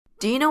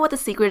Do you know what the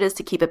secret is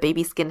to keep a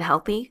baby's skin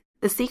healthy?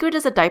 The secret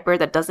is a diaper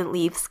that doesn't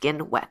leave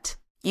skin wet.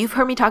 You've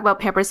heard me talk about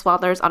Pampers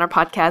Swaddlers on our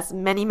podcast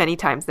many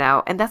times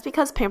now, and that's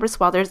because Pampers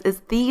Swaddlers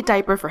is the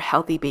diaper for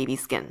healthy baby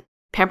skin.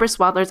 Pampers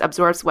Swaddlers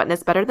absorbs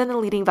wetness better than the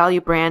leading value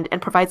brand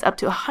and provides up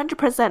to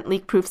 100%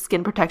 leak-proof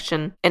skin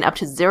protection and up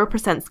to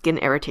 0% skin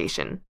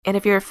irritation. And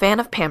if you're a fan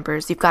of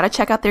Pampers, you've got to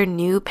check out their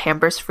new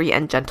Pampers Free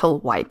and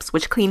Gentle wipes,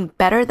 which clean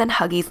better than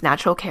Huggies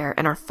Natural Care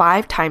and are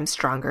 5 times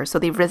stronger, so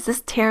they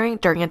resist tearing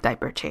during a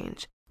diaper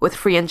change. With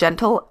Free and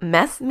Gentle,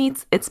 mess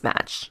meets its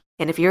match.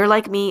 And if you're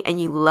like me and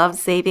you love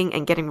saving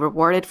and getting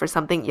rewarded for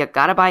something you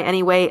gotta buy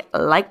anyway,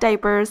 like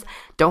diapers,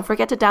 don't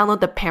forget to download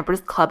the Pampers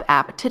Club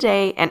app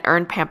today and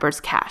earn Pampers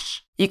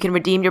Cash. You can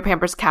redeem your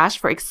Pampers Cash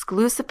for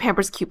exclusive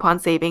Pampers coupon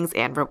savings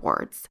and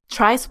rewards.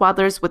 Try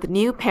Swaddlers with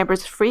new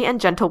Pampers Free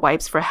and Gentle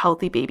wipes for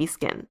healthy baby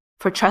skin.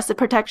 For trusted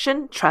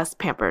protection, trust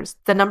Pampers,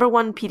 the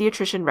 #1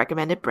 pediatrician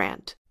recommended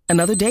brand.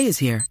 Another day is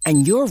here,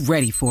 and you're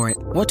ready for it.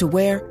 What to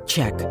wear?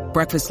 Check.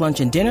 Breakfast, lunch,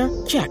 and dinner?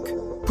 Check.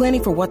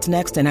 Planning for what's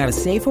next and how to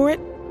save for it?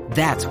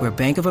 That's where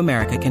Bank of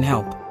America can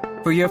help.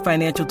 For your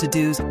financial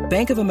to-dos,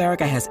 Bank of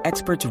America has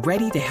experts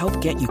ready to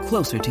help get you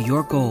closer to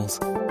your goals.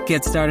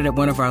 Get started at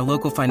one of our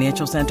local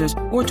financial centers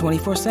or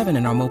 24/7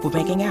 in our mobile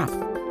banking app.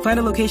 Find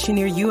a location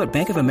near you at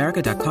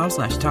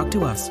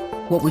bankofamerica.com/talktous.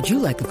 What would you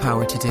like the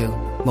power to do?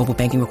 Mobile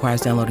banking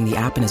requires downloading the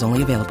app and is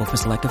only available for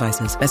select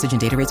devices. Message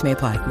and data rates may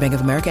apply. Bank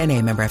of America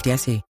N.A., member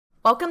FDIC.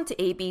 Welcome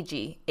to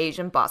ABG,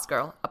 Asian Boss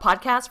Girl, a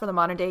podcast for the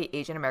modern-day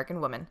Asian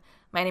American woman.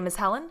 My name is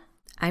Helen.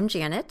 I'm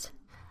Janet.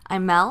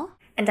 I'm Mel.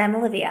 And I'm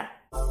Olivia.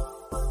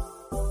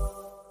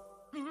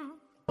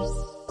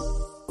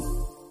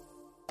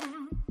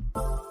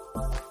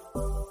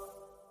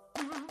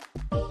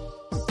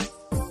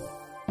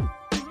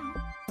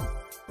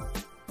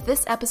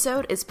 This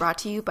episode is brought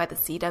to you by the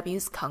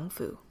CW's Kung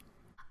Fu.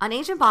 On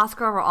Asian Boss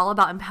Girl, we're all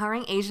about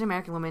empowering Asian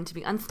American women to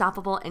be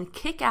unstoppable and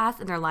kick ass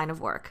in their line of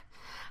work.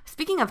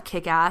 Speaking of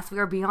kick ass, we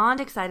are beyond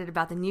excited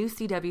about the new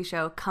CW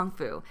show Kung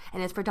Fu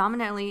and its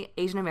predominantly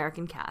Asian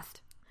American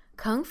cast.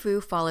 Kung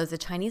Fu follows a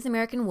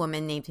Chinese-American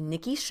woman named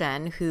Nikki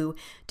Shen who,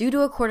 due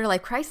to a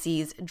quarter-life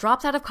crisis,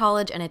 drops out of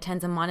college and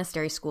attends a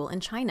monastery school in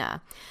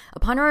China.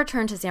 Upon her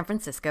return to San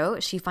Francisco,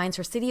 she finds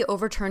her city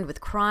overturned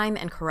with crime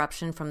and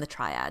corruption from the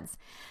triads.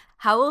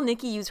 How will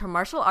Nikki use her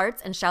martial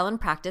arts and Shaolin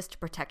practice to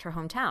protect her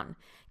hometown?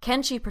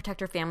 Can she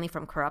protect her family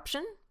from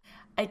corruption?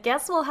 I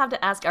guess we'll have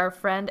to ask our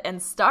friend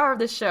and star of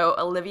the show,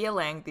 Olivia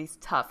Lang, these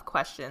tough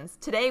questions.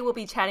 Today we'll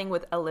be chatting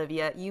with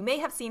Olivia. You may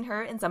have seen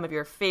her in some of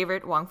your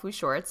favorite Wong Fu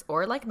shorts,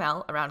 or like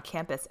Mel, around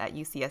campus at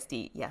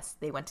UCSD. Yes,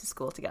 they went to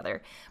school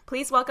together.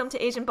 Please welcome to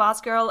Asian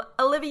Boss Girl,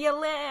 Olivia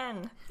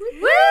Lang.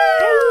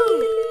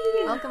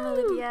 Woo! Welcome,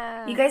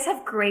 Olivia. You guys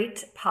have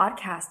great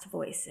podcast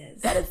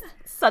voices. That is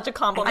such a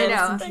compliment. I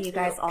know. Listen to you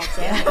guys all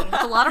day.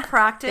 It's a lot of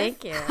practice.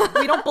 Thank you.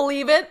 We don't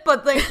believe it,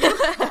 but thank you.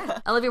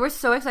 Olivia, we're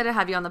so excited to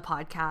have you on the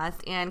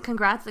podcast, and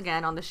congrats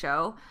again on the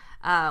show.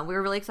 We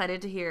were really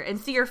excited to hear and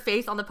see your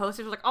face on the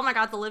posters. We're like, oh my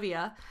God, it's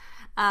Olivia.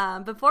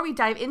 Before we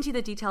dive into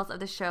the details of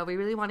the show, we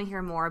really want to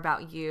hear more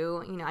about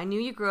you. You know, I know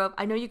you grew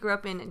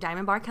up in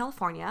Diamond Bar,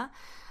 California,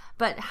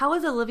 but how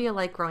was Olivia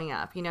like growing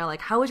up? You know,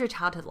 like how was your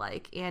childhood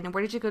like, and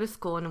where did you go to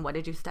school and what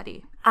did you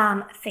study?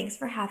 Thanks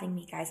for having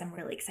me, guys. I'm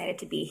really excited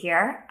to be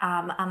here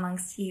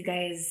amongst you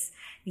guys,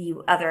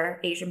 you other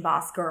Asian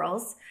Boss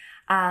girls.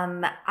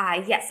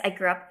 I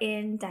grew up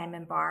in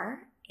Diamond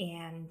Bar,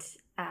 and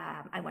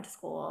I went to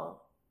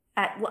school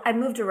I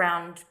moved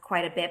around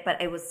quite a bit,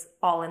 but it was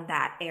all in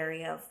that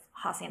area of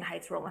Hacienda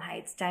Heights, Roland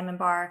Heights, Diamond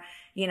Bar,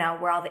 you know,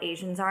 where all the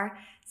Asians are.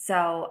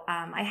 So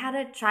I had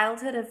a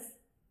childhood of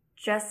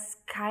just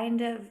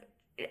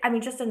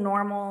just a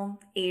normal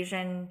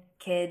Asian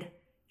kid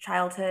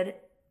childhood,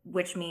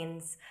 which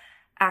means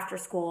after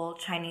school,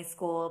 Chinese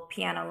school,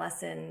 piano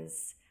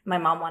lessons. My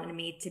mom wanted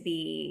me to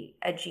be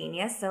a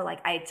genius, so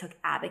like I took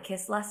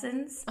abacus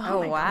lessons.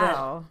 Oh,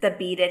 wow. The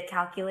beaded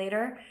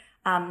calculator.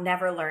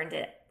 Never learned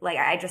it. Like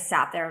I just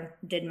sat there and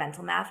did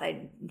mental math.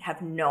 I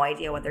have no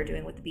idea what they're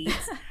doing with the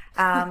beads.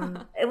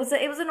 It was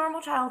a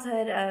normal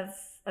childhood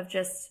of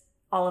just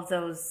all of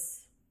those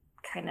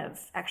kind of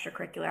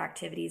extracurricular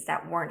activities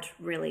that weren't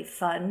really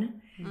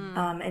fun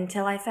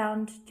until I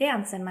found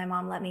dance, and my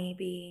mom let me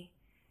be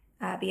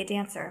a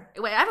dancer.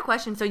 Wait, I have a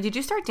question. So did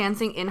you start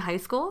dancing in high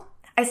school?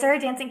 I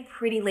started dancing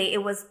pretty late.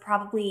 It was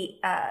probably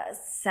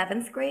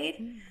 7th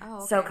grade. Oh,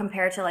 okay. So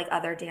compared to like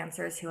other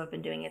dancers who have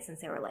been doing it since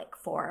they were like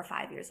 4 or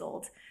 5 years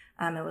old,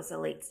 it was a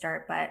late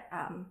start, but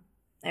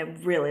I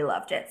really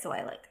loved it. So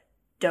I like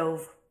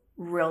dove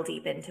real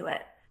deep into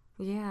it.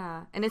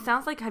 Yeah. And it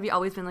sounds like, have you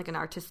always been like an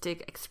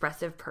artistic,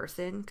 expressive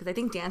person? Because I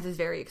think dance is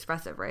very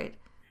expressive, right?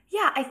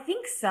 Yeah, I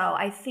think so.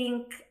 I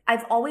think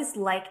I've always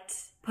liked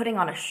putting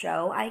on a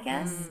show, I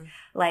guess.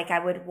 Like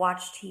I would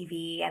watch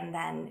TV and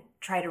then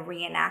try to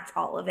reenact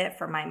all of it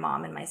for my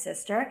mom and my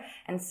sister.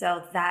 And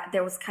so that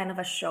there was kind of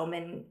a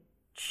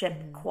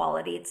showmanship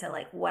quality to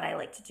like what I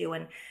like to do.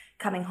 And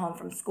coming home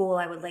from school,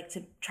 I would like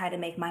to try to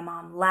make my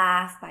mom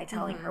laugh by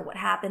telling her what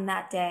happened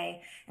that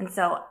day. And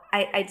so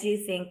I do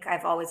think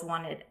I've always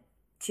wanted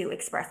to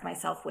express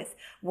myself with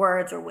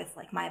words or with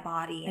like my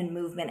body and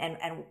movement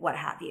and what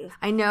have you.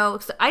 I know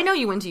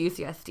you went to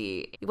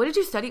UCSD. What did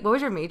you study? What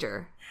was your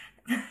major?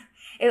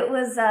 It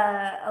was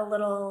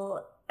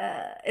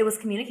it was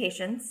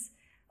communications.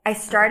 I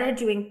started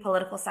doing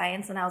political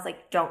science and I was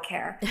like, don't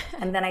care.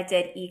 And then I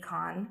did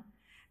econ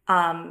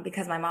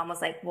because my mom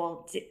was like,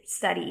 well,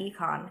 study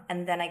econ.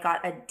 And then I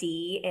got a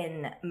D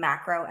in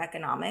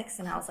macroeconomics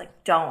and I was like,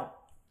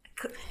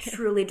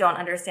 truly don't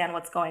understand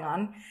what's going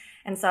on.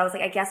 And so I was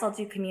like, I guess I'll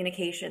do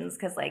communications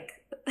because like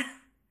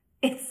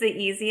it's the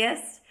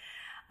easiest.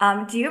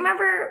 Do you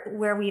remember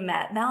where we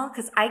met, Mel?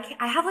 Because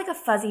I have like a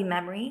fuzzy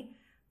memory.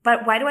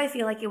 But why do I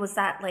feel like it was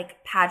that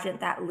like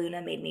pageant that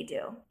Luna made me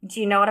do? Do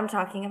you know what I'm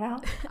talking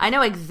about? I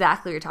know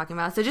exactly what you're talking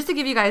about. So just to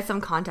give you guys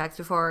some context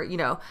before,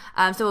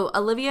 so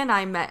Olivia and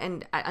I met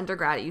at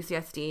undergrad at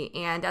UCSD.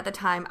 And at the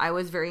time, I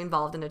was very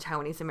involved in the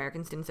Taiwanese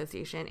American Student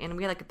Association. And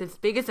we had like this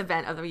biggest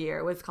event of the year.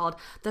 It was called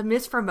the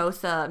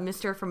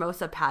Mr.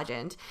 Formosa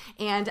pageant.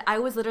 And I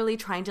was literally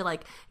trying to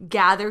like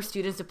gather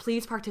students to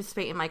please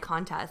participate in my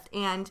contest.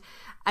 And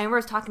I remember I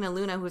was talking to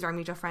Luna, who's our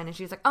mutual friend, and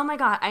she's like, oh my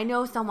God, I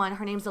know someone.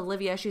 Her name's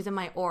Olivia. She's in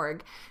my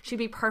org. She'd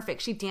be perfect.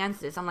 She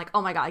dances. I'm like,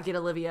 oh my God, get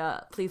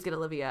Olivia. Please get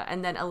Olivia.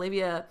 And then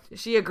Olivia,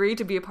 she agreed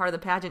to be a part of the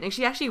pageant, and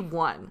she actually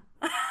won.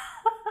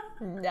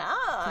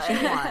 Nice. She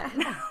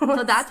won.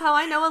 So that's how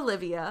I know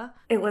Olivia.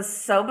 It was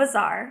so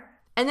bizarre.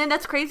 And then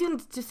that's crazy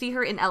to see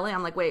her in LA.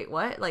 I'm like, wait,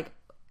 what? Like,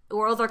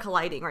 worlds are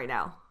colliding right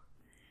now.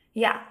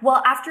 Yeah.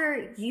 Well,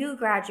 after you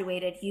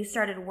graduated, you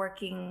started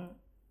working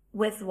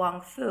with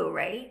Wong Fu,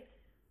 right?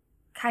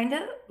 Kind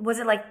of? Was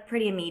it like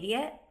pretty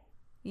immediate?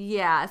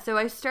 Yeah, so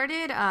I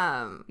started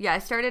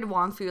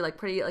Wong Fu like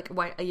pretty like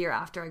a year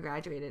after I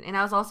graduated, and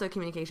I was also a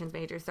communications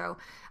major. So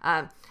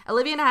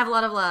Olivia and I have a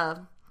lot of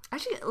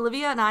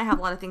Olivia and I have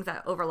a lot of things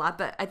that overlap,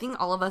 but I think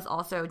all of us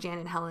also, Jan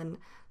and Helen,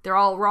 we're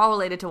all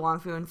related to Wong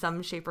Fu in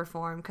some shape or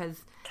form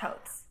because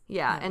totes.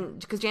 Yeah, and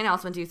because Jan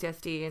also went to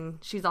UCSD and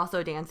she's also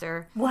a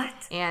dancer. What?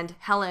 And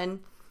Helen.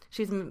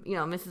 She's,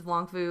 Mrs.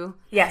 Wong Fu.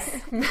 Yes.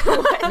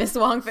 Miss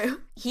Wong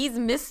Fu. He's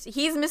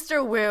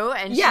Mr. Wu,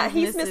 and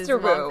he's Mrs. Mr.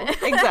 Wu.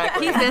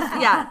 Exactly.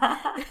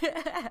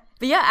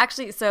 But yeah,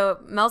 actually, so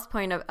Mel's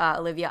point of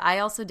Olivia, I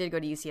also did go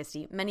to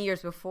UCSD many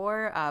years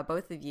before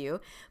both of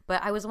you.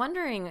 But I was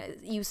wondering,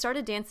 you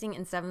started dancing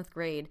in 7th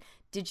grade.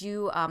 Did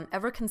you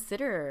ever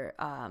consider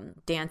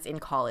dance in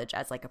college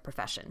as like a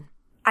profession?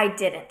 I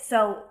didn't.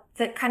 So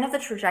the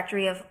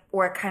trajectory of,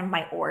 or kind of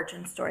my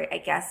origin story, I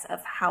guess,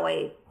 of how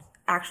I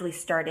actually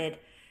started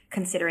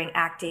considering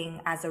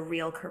acting as a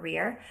real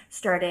career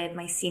started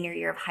my senior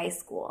year of high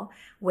school,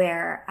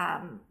 where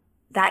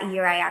that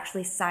year I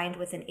actually signed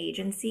with an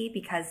agency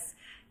because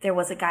there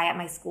was a guy at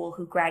my school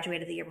who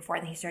graduated the year before,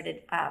 and he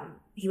started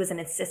he was an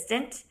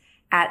assistant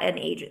at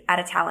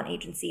a talent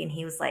agency, and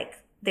he was like,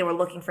 they were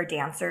looking for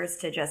dancers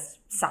to just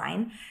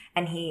sign,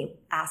 and he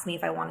asked me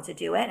if I wanted to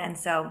do it. And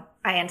so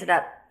I ended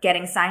up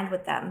getting signed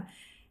with them,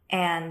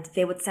 and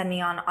they would send me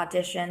on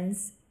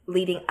auditions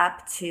leading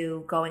up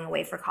to going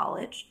away for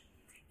college.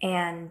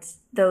 And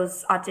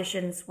those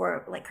auditions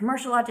were like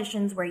commercial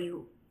auditions where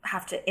you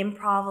have to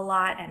improv a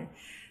lot. And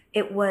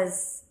it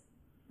was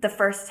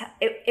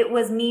it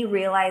was me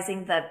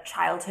realizing the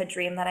childhood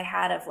dream that I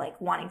had of like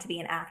wanting to be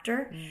an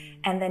actor,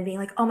 and then being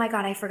like, oh my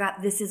God, I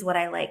forgot this is what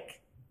I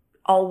like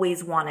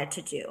always wanted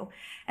to do.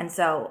 And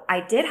so I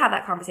did have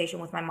that conversation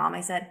with my mom.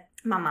 I said,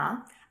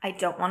 Mama, I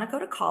don't want to go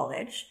to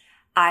college.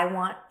 I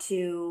want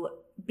to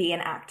be an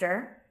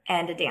actor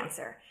and a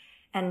dancer.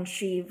 And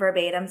she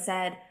verbatim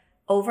said,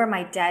 over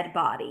my dead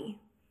body.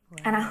 Wow.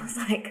 And I was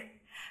like,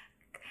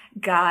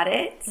 got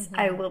it. Mm-hmm.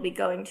 I will be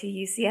going to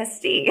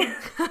UCSD.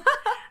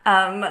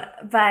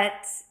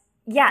 But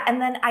yeah,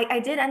 and then I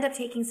did end up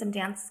taking some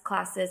dance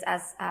classes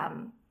as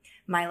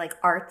my like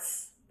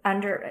arts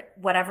under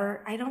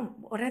whatever.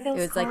 What are those?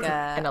 It was called? Like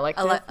an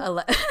elective.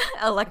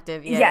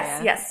 Elective.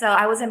 Yeah, yes. So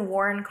I was in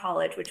Warren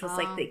College, which was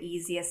like the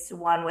easiest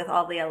one with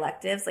all the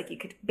electives. Like you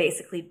could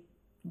basically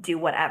do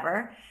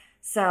whatever.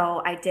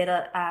 So I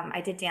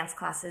did dance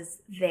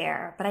classes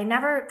there, but I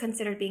never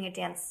considered being a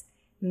dance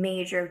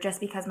major just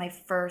because my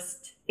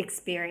first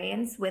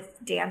experience with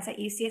dance at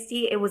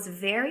UCSD, it was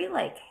very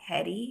like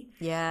heady.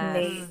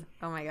 Yeah.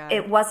 Oh my God.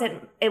 It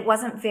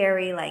wasn't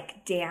very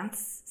like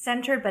dance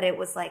centered, but it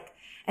was like,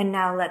 and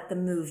now let the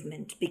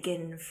movement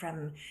begin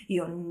from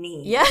your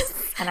knees.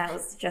 Yes. And I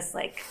was just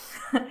like,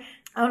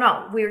 oh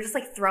no, we were just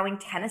like throwing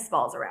tennis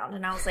balls around.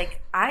 And I was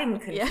like, I'm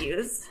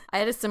confused. Yeah. I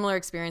had a similar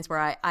experience where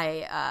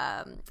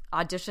I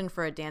auditioned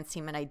for a dance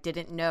team and I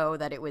didn't know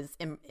that it was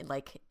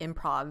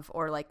improv,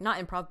 or like not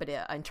improv, but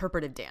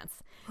interpretive dance.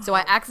 So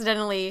I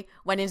accidentally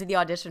went into the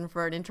audition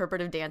for an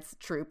interpretive dance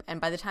troupe.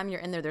 And by the time you're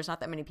in there's not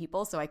that many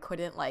people. So I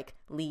couldn't like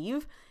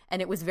leave.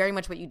 And it was very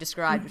much what you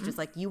described, which is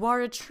like, you are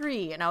a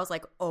tree. And I was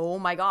like, oh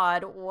my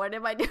God, what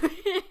am I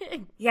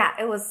doing? Yeah,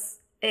 it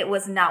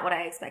was not what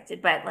I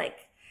expected, but like,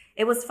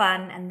 it was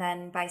fun. And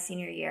then by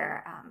senior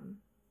year,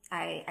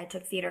 I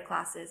took theater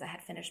classes. I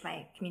had finished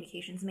my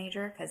communications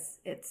major because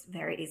it's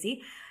very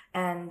easy.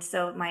 And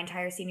so my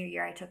entire senior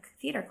year, I took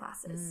theater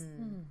classes.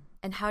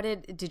 And how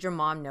did your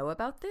mom know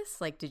about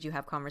this? Like, did you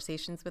have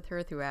conversations with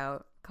her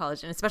throughout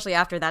college, and especially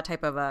after that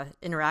type of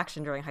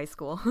interaction during high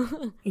school?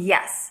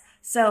 Yes.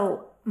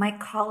 So my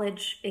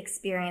college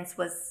experience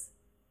was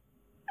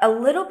a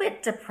little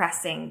bit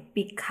depressing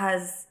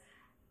because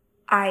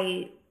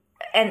and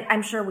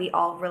I'm sure we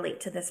all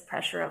relate to this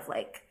pressure of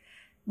like,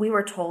 we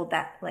were told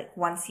that like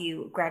once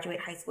you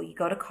graduate high school, you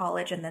go to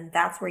college and then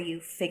that's where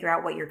you figure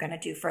out what you're going to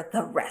do for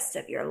the rest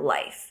of your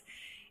life.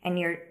 And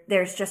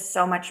there's just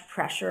so much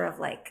pressure of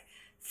like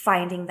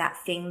finding that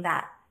thing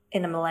that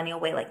in a millennial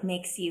way, like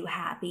makes you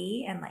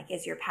happy and like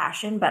is your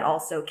passion, but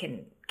also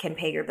can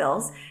pay your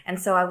bills. Mm-hmm.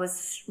 And so I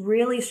was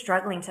really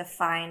struggling to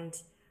find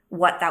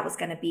what that was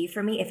going to be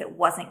for me if it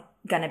wasn't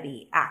going to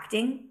be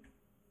acting.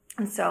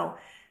 And so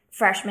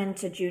freshman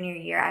to junior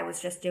year, I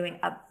was just doing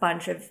a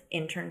bunch of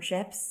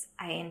internships.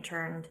 I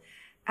interned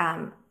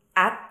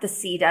at the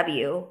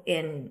CW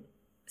in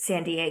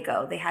San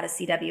Diego. They had a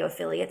CW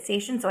affiliate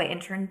station, so I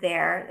interned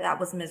there. That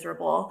was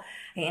miserable.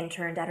 I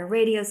interned at a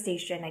radio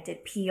station. I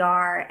did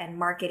PR and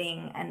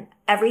marketing and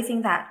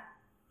everything that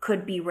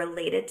could be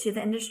related to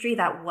the industry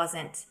that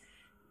wasn't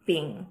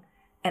being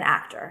an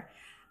actor.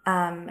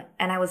 And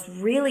I was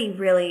really,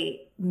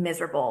 really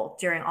miserable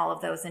during all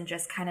of those and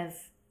just kind of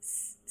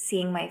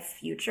seeing my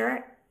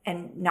future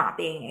and not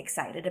being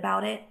excited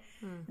about it.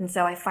 And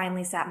so I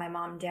finally sat my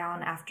mom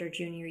down after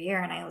junior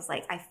year and I was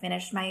like, I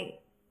finished my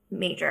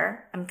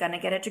major. I'm going to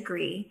get a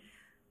degree.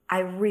 I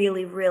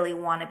really, really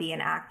want to be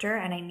an actor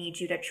and I need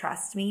you to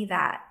trust me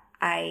that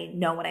I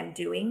know what I'm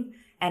doing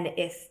and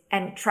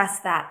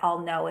trust that I'll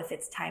know if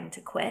it's time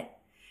to quit.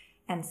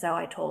 And so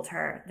I told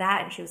her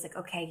that and she was like,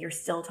 okay, you're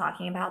still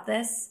talking about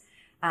this?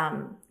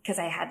 Because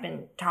I had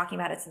been talking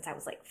about it since I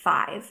was like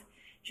 5.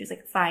 She was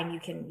like, fine,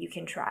 you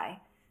can try.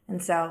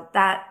 And so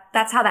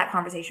that's how that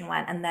conversation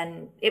went. And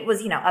then it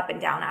was, up and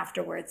down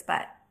afterwards.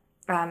 But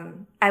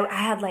I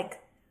had like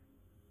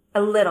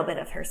a little bit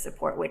of her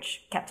support,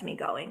 which kept me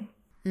going.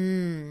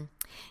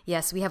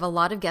 Yes, we have a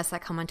lot of guests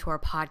that come onto our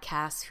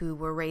podcast who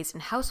were raised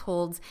in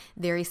households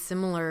very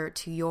similar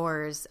to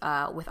yours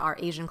with our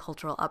Asian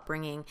cultural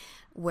upbringing,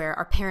 where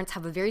our parents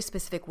have a very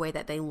specific way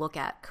that they look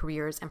at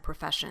careers and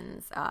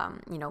professions,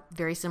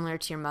 very similar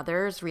to your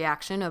mother's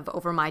reaction of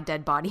over my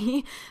dead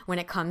body when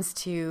it comes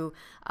to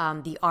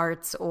the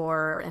arts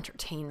or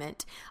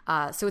entertainment.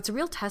 So it's a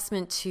real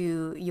testament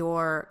to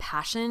your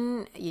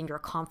passion and your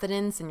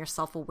confidence and your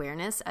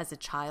self-awareness as a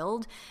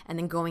child, and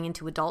then going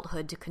into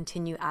adulthood to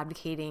continue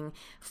advocating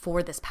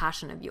for this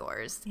passion of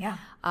yours. Yeah.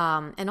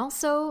 And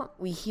also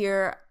we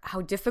hear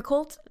how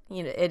difficult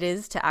it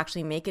is to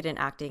actually make it in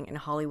acting in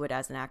Hollywood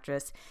as an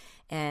actress.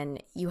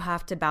 And you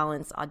have to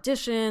balance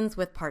auditions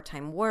with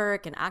part-time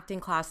work and acting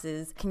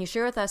classes. Can you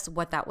share with us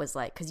what that was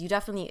like? Because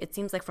it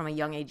seems like from a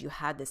young age you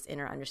had this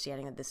inner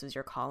understanding that this was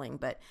your calling,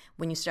 but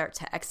when you start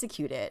to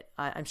execute it,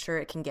 I'm sure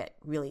it can get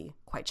really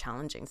quite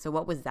challenging. So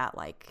what was that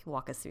like?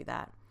 Walk us through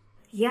that.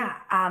 Yeah.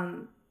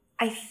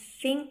 I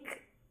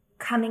think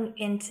coming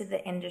into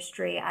the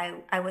industry,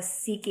 I was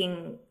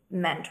seeking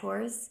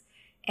mentors,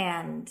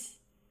 and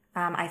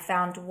I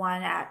found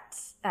one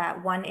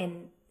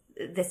in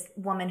this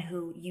woman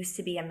who used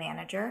to be a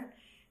manager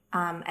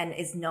and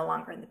is no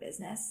longer in the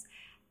business.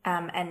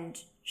 And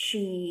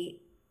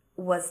she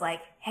was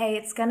like, hey,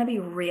 it's going to be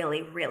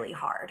really, really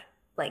hard.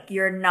 Like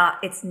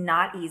it's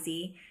not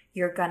easy.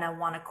 You're going to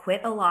want to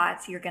quit a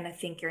lot. You're going to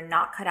think you're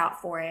not cut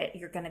out for it.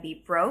 You're going to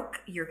be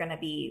broke. You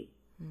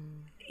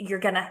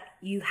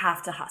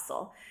have to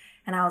hustle.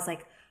 And I was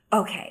like,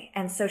 okay.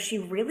 And so she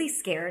really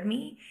scared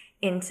me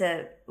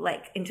into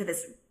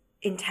this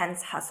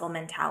intense hustle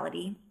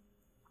mentality.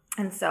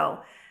 And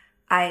so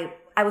I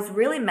was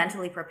really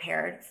mentally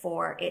prepared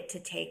for it to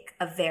take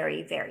a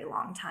very, very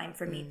long time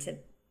for me to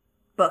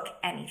book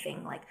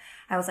anything. Like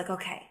I was like,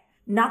 okay,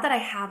 not that I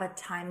have a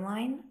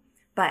timeline,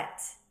 but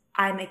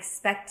I'm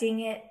expecting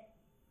it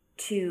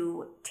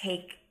to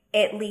take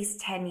at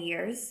least 10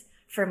 years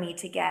for me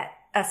to get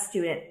a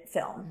student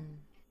film.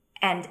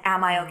 And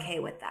am I okay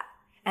with that?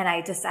 And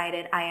I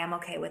decided I am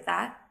okay with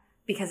that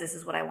because this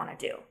is what I want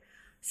to do.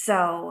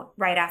 So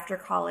right after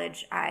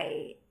college,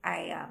 I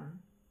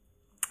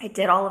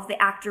did all of the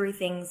actory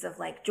things of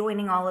like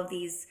joining all of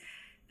these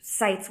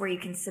sites where you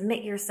can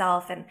submit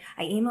yourself. And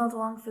I emailed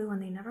Wong Fu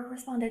and they never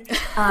responded.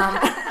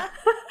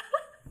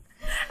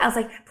 I was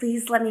like,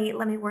 please let me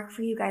work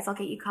for you guys. I'll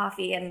get you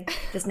coffee, and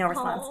just no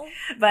response.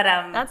 But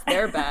that's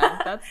their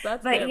bad. That's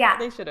but their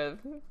bad. They should have.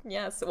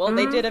 Yes. Well,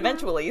 they did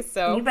eventually.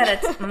 So you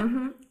bet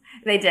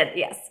they did.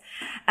 Yes.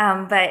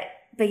 But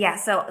yeah.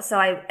 So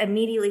I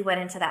immediately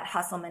went into that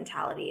hustle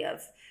mentality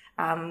of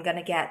I'm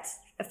gonna get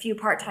a few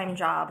part-time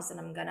jobs and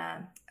I'm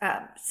gonna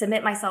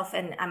submit myself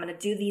and I'm gonna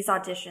do these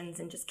auditions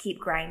and just keep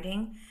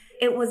grinding.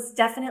 It was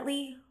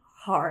definitely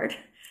hard,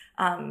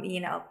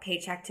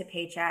 paycheck to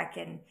paycheck.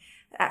 And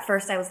at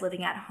first I was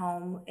living at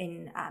home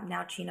in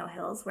now Chino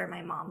Hills, where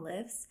my mom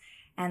lives.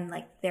 And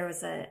like there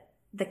was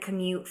the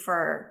commute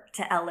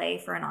to LA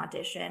for an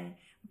audition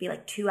would be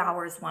like 2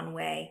 hours one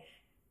way.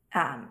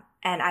 And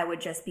I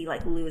would just be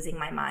like losing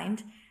my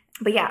mind.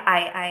 But yeah,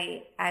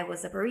 I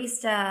was a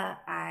barista,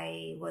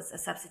 I was a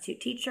substitute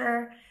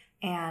teacher,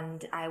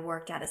 and I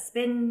worked at a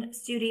spin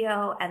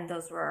studio, and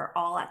those were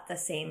all at the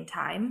same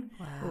time.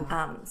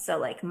 Wow. So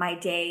like my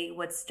day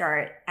would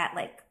start at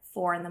like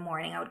 4 a.m.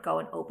 I would go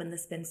and open the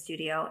spin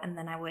studio, and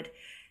then I would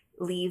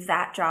leave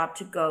that job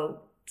to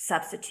go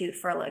substitute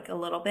for like a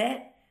little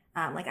bit,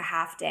 like a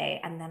half day,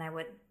 and then I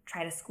would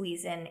try to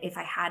squeeze in, if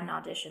I had an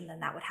audition, then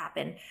that would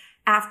happen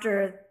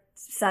after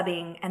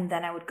subbing, and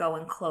then I would go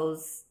and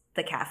close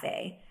the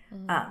cafe.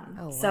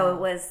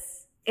 So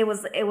it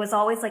was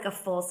always like a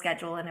full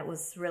schedule, and it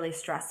was really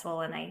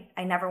stressful, and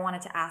I never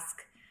wanted to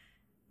ask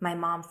my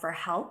mom for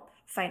help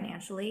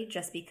financially,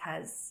 just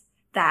because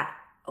that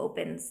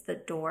opens the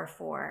door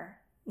for,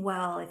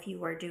 well, if you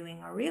were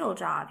doing a real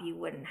job, you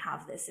wouldn't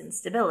have this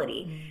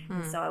instability.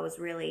 And so I was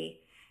really,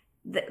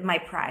 my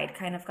pride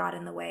kind of got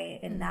in the way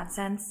in that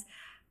sense.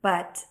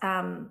 But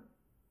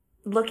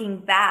looking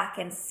back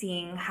and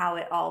seeing how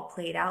it all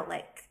played out,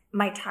 like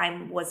my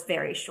time was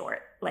very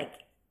short, like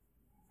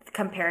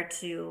compared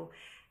to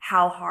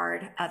how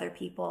hard other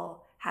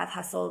people have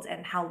hustled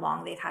and how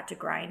long they've had to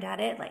grind at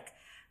it. Like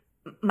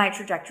my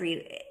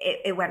trajectory,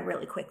 it went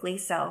really quickly.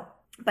 So,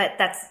 but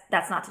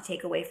that's not to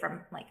take away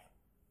from like,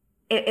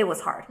 it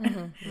was hard,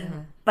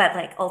 but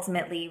like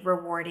ultimately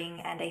rewarding.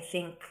 And I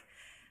think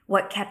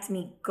what kept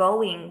me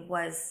going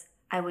was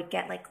I would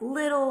get like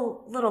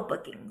little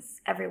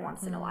bookings every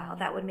once in a while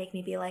that would make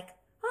me be like,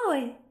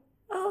 oh,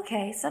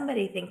 okay,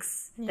 somebody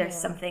thinks there's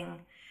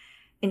something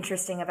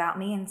interesting about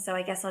me, and so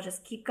I guess I'll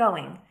just keep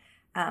going.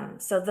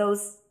 So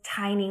those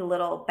tiny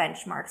little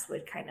benchmarks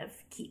would kind of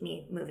keep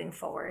me moving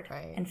forward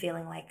and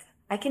feeling like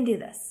I can do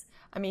this.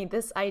 I mean,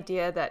 this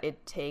idea that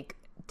it'd take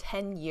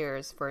 10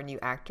 years for a new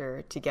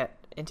actor to get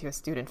into a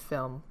student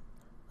film,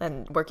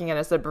 and working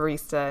as a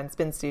barista in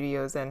spin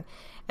studios and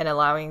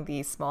allowing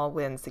these small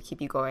wins to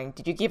keep you going.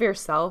 Did you give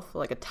yourself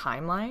like a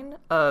timeline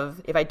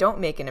of, if I don't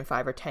make it in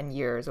 5 or 10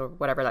 years or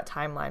whatever that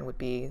timeline would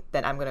be,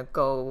 then I'm going to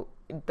go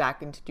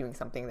back into doing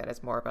something that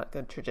is more of like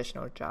a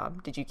traditional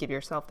job? Did you give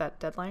yourself that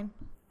deadline?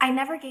 I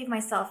never gave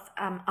myself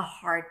a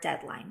hard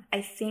deadline.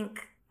 I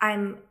think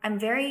I'm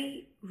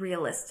very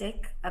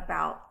realistic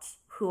about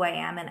who I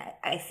am, and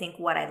I think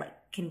what I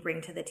like can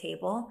bring to the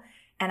table.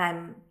 And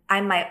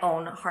I'm my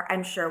own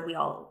I'm sure we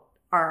all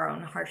are our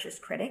own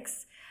harshest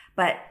critics.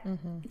 But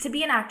to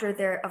be an actor,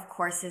 there, of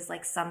course, is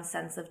like some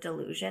sense of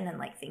delusion and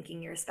like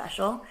thinking you're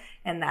special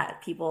and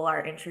that people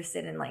are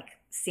interested in like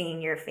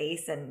seeing your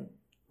face and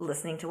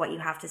listening to what you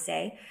have to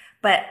say.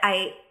 But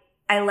I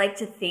like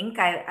to think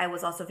I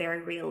was also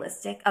very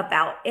realistic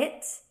about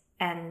it.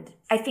 And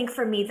I think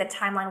for me, the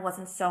timeline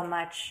wasn't so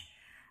much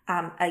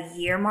a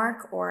year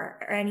mark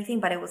or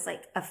anything, but it was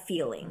like a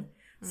feeling.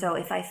 So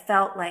if I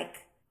felt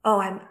like,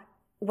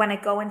 when I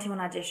go into an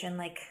audition,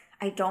 like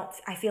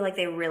I feel like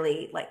they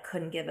really like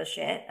couldn't give a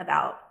shit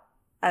about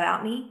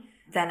me,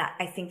 then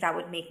I think that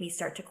would make me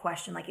start to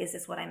question, like, is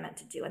this what I'm meant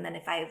to do? And then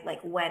if I like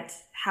went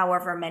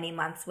however many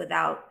months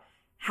without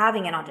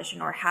having an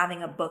audition or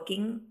having a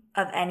booking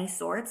of any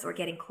sorts or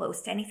getting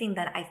close to anything,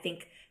 then I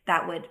think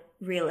that would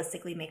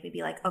realistically make me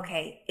be like,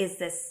 okay, is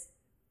this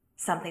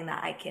something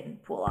that I can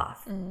pull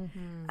off?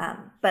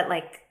 But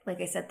like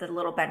I said, the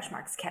little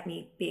benchmarks kept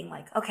me being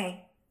like,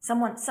 okay,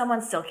 someone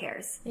still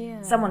cares.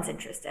 Yeah. Someone's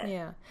interested.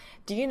 Yeah.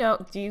 Do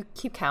you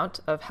keep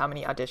count of how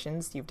many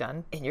auditions you've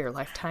done in your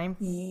lifetime?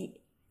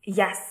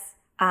 Yes.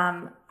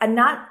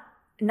 Not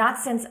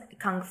since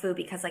Kung Fu,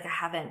 because like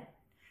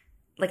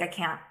I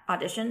can't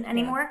audition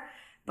anymore.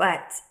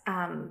 But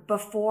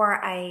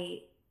before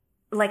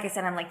like I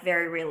said, I'm like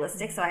very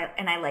realistic. So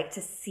I like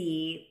to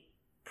see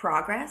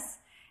progress,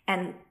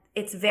 and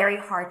it's very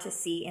hard to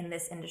see in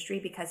this industry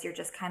because you're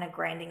just kind of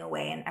grinding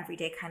away and every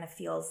day kind of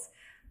feels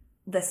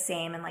the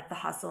same, and like the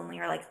hustle, and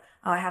you're like,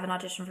 oh, I have an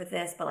audition for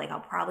this, but like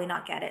I'll probably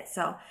not get it.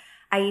 So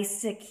I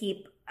used to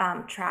keep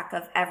track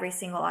of every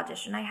single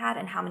audition I had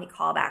and how many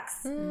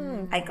callbacks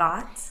I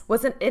got.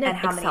 Wasn't it an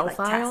Excel many, like,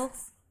 file?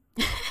 Tests.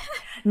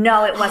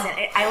 No, it wasn't.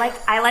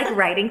 I like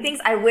writing things.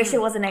 I wish it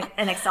was an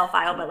Excel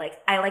file, but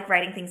like I like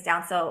writing things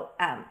down. So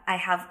I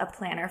have a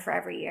planner for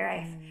every year.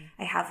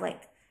 I have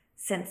like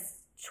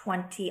since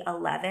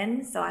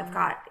 2011, so I've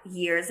got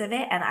years of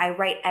it, and I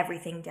write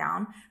everything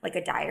down like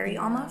a diary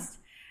almost.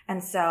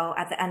 And so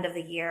at the end of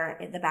the year,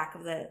 in the back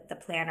of the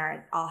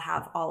planner, I'll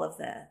have all of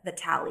the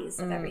tallies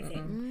of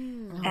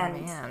everything.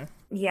 Man.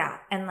 Yeah,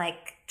 and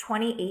like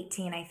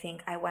 2018, I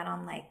think I went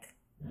on like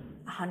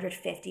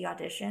 150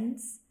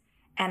 auditions,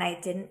 and I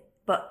didn't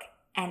book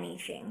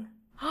anything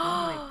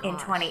in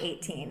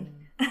 2018.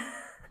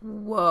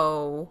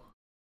 Whoa.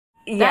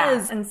 Yeah. That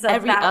is, and so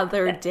every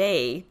other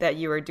day that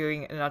you were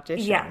doing an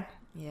audition.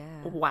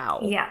 Yeah.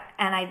 Wow. Yeah,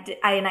 and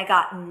I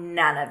got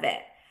none of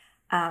it.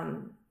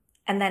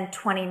 And then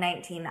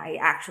 2019, I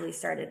actually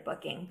started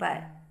booking,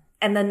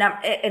 and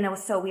it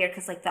was so weird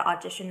because like the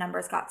audition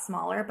numbers got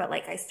smaller, but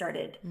like I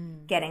started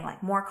getting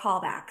like more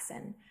callbacks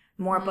and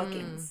more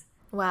bookings.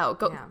 Wow,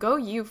 go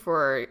you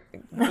for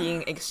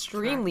being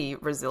extremely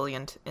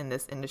resilient in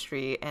this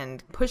industry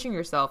and pushing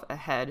yourself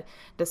ahead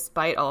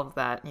despite all of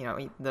that. You know,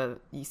 you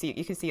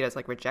can see it as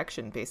like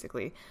rejection,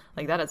 basically.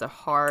 Like that is a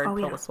hard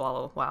pill to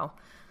swallow. Wow,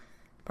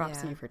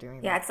 props to you for doing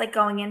that. Yeah, it's like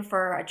going in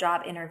for a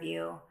job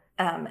interview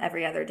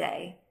every other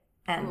day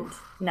and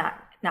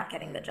not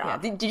getting the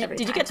job. Yeah. Did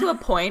you get to a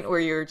point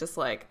where you're just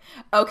like,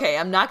 okay,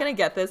 I'm not gonna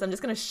get this. I'm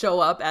just gonna show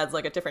up as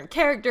like a different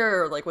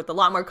character or like with a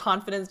lot more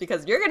confidence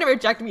because you're gonna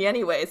reject me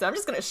anyway. So I'm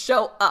just gonna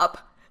show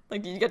up.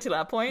 Like, did you get to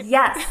that point?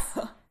 Yes.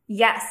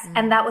 Yes.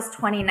 And that was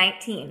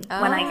 2019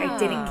 when I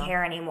didn't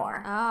care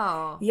anymore.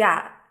 Oh.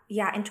 Yeah.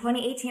 Yeah. In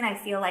 2018, I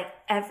feel like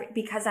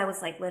because I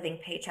was like living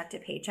paycheck to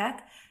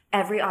paycheck,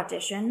 every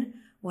audition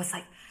was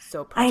like,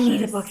 so precious. I need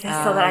to book this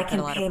so that I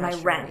can pay my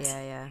rent.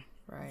 Yeah.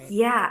 Right.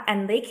 Yeah,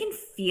 and they can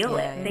feel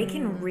it. Yeah. They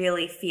can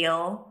really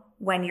feel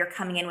when you're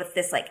coming in with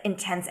this like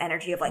intense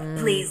energy of like,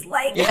 please,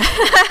 like, please,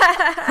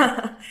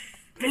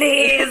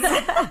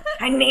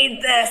 I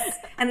need this.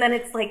 And then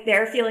it's like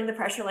they're feeling the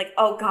pressure, like,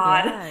 oh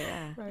God,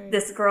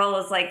 this girl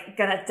is like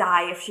gonna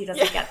die if she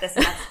doesn't get this,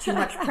 and that's too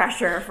much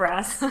pressure for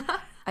us.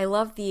 I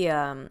love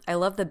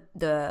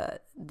the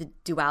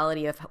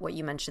duality of what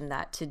you mentioned,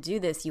 that to do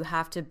this you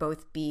have to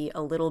both be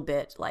a little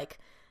bit like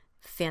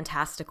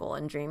fantastical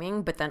and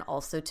dreaming, but then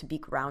also to be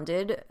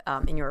grounded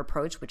in your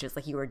approach, which is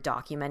like you were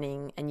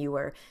documenting and you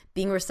were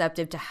being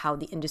receptive to how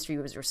the industry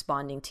was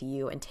responding to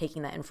you and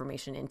taking that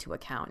information into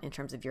account in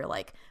terms of your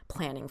like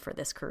planning for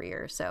this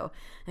career. So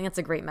I think that's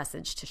a great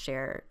message to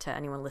share to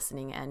anyone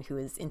listening and who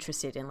is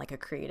interested in like a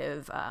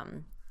creative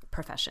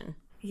profession.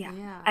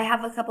 Yeah. I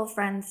have a couple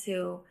friends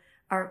who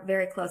are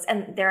very close,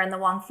 and they're in the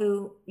Wong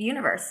Fu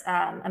universe.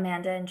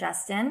 Amanda and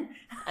Justin.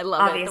 I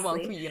love it, the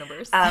Wong Fu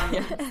universe.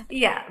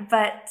 Yeah,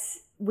 but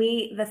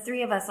the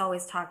three of us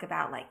always talk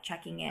about like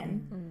checking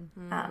in,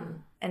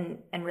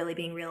 and really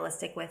being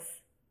realistic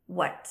with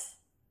what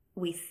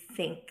we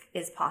think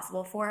is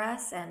possible for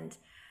us, and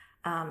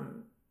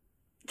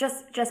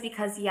just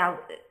because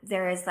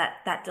there is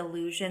that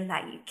delusion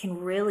that you can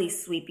really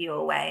sweep you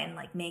away and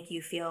like make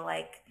you feel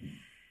like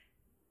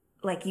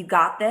you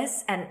got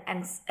this, and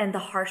the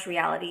harsh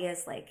reality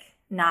is like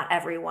not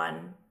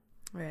everyone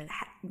got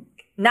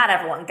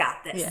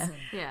this.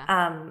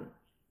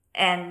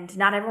 And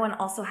not everyone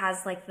also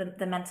has like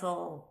the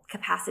mental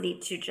capacity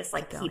to just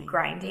like keep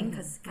grinding,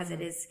 because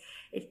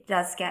it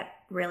does get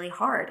really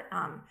hard.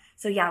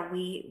 So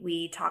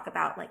we talk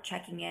about like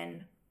checking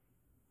in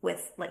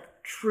with like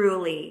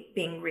truly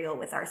being real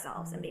with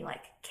ourselves and being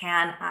like,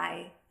 can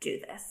I do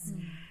this?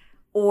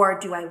 Or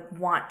do I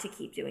want to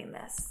keep doing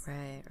this?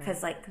 Right.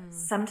 Because like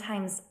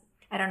sometimes,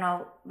 I don't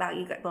know about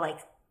you guys, but like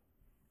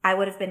I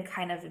would have been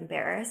kind of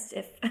embarrassed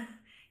if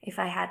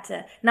I had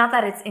to. Not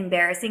that it's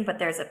embarrassing, but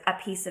there's a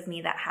piece of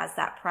me that has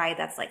that pride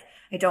that's like,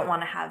 I don't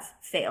want to have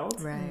failed.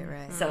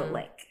 Right. So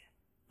like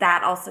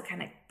that also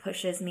kind of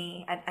pushes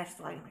me. I just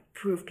want to like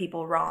prove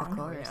people wrong. Of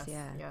course,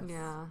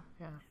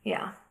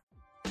 Yeah.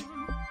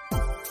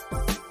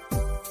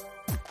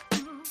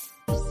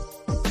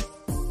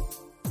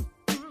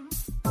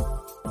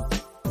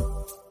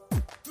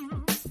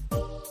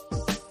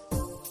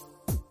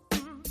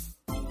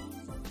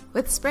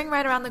 With spring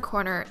right around the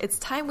corner, it's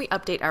time we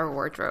update our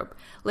wardrobe.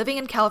 Living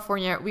in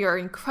California, we are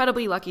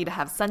incredibly lucky to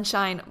have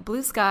sunshine,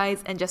 blue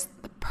skies, and just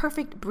the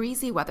perfect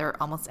breezy weather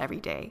almost every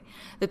day.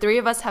 The three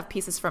of us have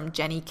pieces from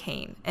Jenni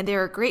Kayne, and they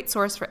are a great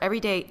source for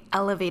everyday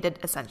elevated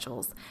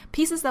essentials.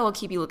 Pieces that will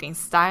keep you looking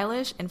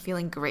stylish and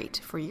feeling great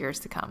for years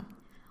to come.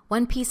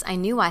 One piece I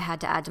knew I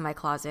had to add to my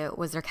closet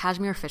was their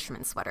cashmere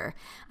fisherman sweater.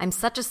 I'm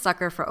such a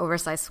sucker for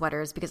oversized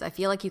sweaters because I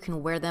feel like you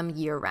can wear them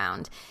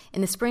year-round. In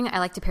the spring, I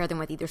like to pair them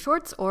with either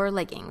shorts or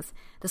leggings.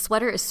 The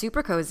sweater is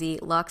super cozy,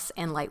 luxe,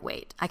 and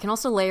lightweight. I can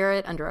also layer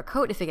it under a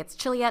coat if it gets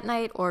chilly at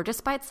night or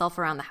just by itself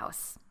around the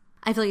house.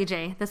 I feel you,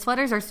 Jay. The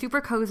sweaters are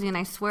super cozy, and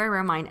I swear I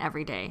wear mine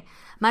every day.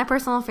 My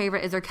personal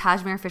favorite is their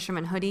cashmere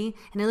fisherman hoodie,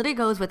 and it literally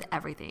goes with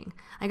everything.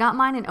 I got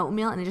mine in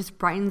oatmeal, and it just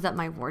brightens up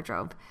my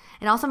wardrobe.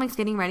 It also makes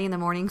getting ready in the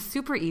morning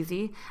super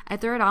easy. I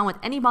throw it on with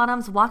any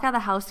bottoms, walk out of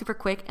the house super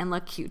quick, and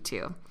look cute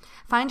too.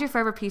 Find your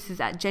forever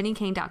pieces at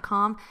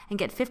JenniKayne.com and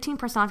get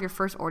 15% off your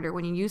first order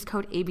when you use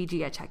code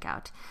ABG at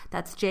checkout.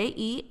 That's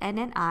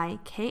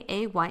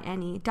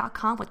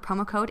JenniKayne.com with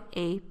promo code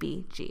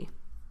ABG.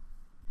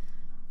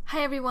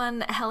 Hi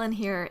everyone, Helen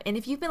here, and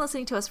if you've been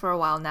listening to us for a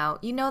while now,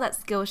 you know that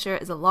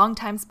Skillshare is a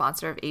longtime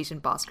sponsor of Asian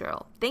Boss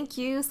Girl. Thank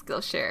you,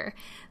 Skillshare.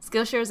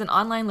 Skillshare is an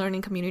online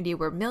learning community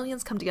where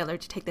millions come together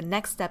to take the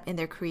next step in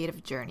their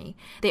creative journey.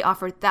 They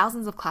offer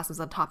thousands of classes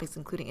on topics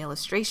including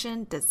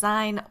illustration,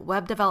 design,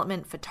 web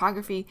development,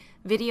 photography,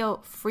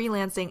 video,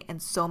 freelancing,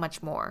 and so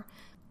much more.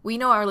 We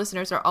know our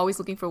listeners are always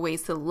looking for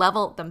ways to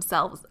level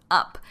themselves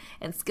up,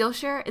 and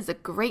Skillshare is a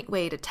great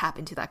way to tap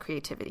into that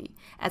creativity.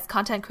 As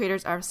content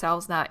creators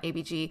ourselves now at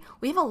ABG,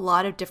 we have a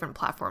lot of different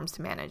platforms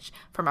to manage,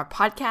 from our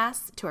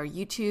podcasts to our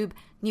YouTube,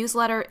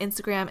 newsletter,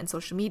 Instagram, and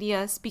social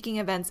media, speaking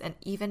events, and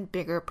even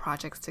bigger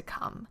projects to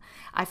come.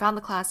 I found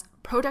the class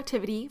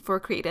productivity for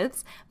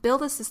creatives,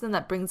 build a system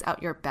that brings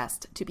out your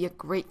best to be a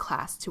great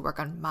class to work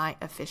on my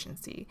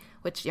efficiency,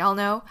 which y'all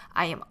know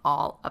I am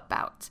all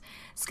about.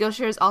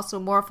 Skillshare is also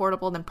more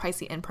affordable than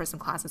pricey in-person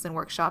classes and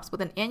workshops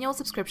with an annual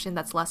subscription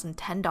that's less than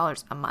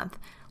 $10 a month.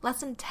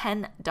 Less than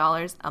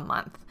 $10 a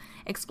month.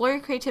 Explore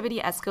your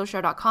creativity at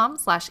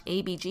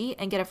Skillshare.com/ABG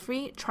and get a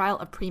free trial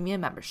of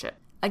premium membership.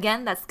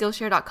 Again, that's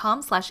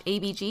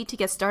Skillshare.com/ABG to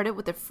get started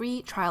with a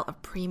free trial of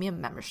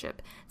premium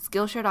membership.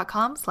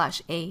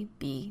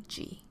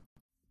 Skillshare.com/ABG.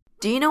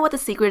 Do you know what the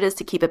secret is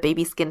to keep a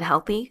baby's skin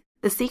healthy?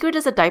 The secret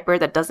is a diaper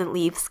that doesn't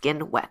leave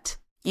skin wet.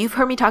 You've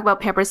heard me talk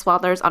about Pampers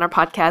Swaddlers on our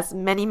podcast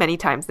many, many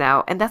times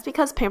now, and that's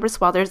because Pampers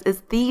Swaddlers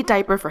is the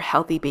diaper for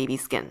healthy baby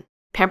skin.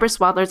 Pampers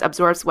Swaddlers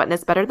absorbs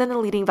wetness better than the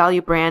leading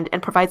value brand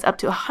and provides up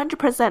to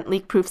 100%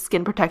 leak-proof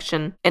skin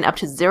protection and up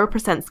to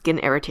 0% skin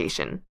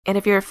irritation. And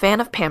if you're a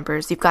fan of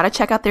Pampers, you've got to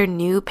check out their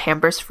new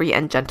Pampers Free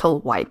and Gentle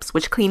wipes,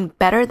 which clean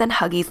better than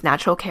Huggies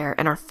Natural Care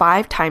and are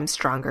 5 times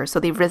stronger, so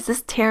they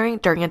resist tearing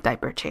during a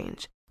diaper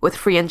change. With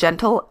Free and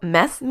Gentle,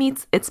 mess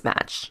meets its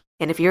match.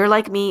 And if you're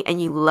like me and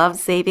you love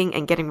saving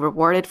and getting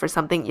rewarded for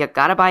something you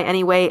gotta buy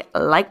anyway,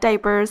 like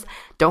diapers,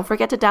 don't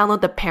forget to download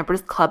the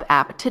Pampers Club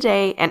app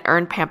today and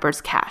earn Pampers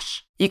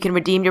Cash. You can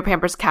redeem your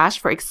Pampers Cash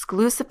for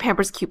exclusive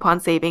Pampers coupon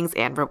savings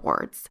and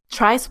rewards.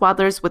 Try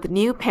Swaddlers with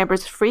new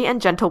Pampers Free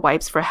and Gentle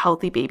wipes for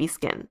healthy baby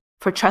skin.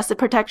 For trusted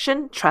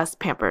protection, trust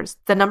Pampers,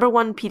 the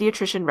 #1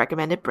 pediatrician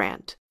recommended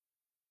brand.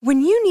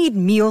 When you need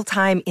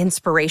mealtime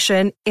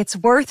inspiration, it's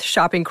worth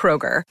shopping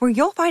Kroger, where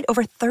you'll find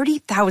over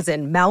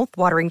 30,000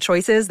 mouth-watering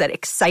choices that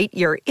excite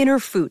your inner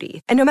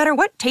foodie. And no matter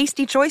what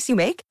tasty choice you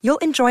make, you'll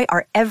enjoy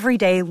our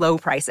everyday low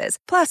prices,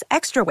 plus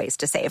extra ways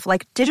to save,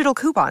 like digital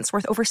coupons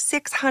worth over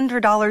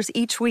 $600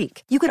 each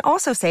week. You can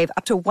also save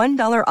up to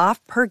 $1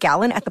 off per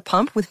gallon at the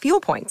pump with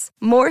fuel points.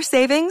 More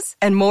savings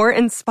and more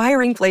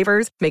inspiring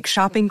flavors make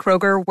shopping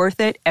Kroger worth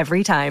it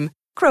every time.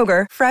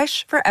 Kroger,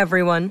 fresh for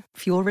everyone.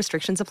 Fuel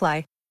restrictions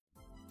apply.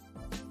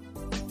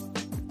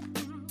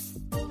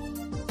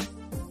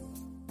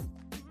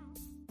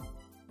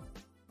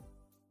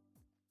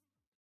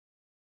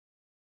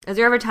 Is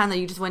there ever a time that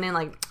you just went in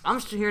like, I'm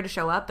just here to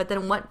show up? But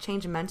then what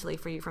changed mentally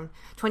for you from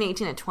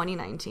 2018 to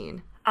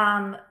 2019?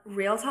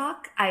 Real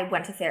talk, I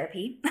went to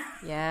therapy.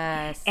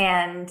 Yes.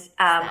 And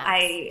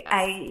I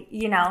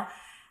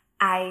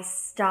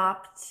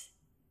stopped.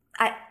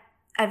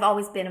 I've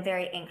always been a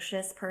very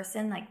anxious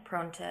person, like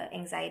prone to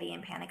anxiety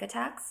and panic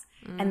attacks.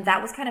 And that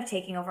was kind of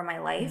taking over my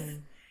life,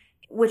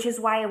 which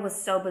is why it was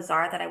so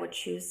bizarre that I would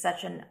choose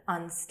such an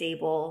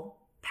unstable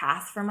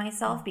path for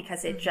myself,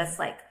 because it just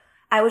like,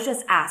 I was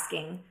just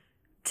asking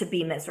to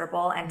be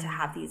miserable and to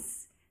have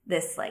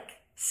this like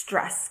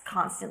stress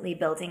constantly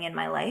building in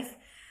my life.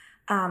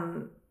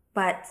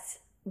 But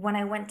when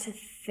I went to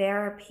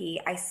therapy,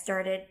 I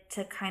started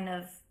to kind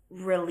of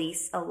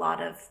release a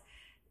lot of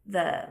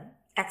the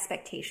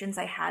expectations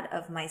I had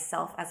of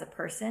myself as a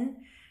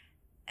person.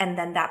 And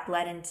then that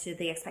bled into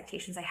the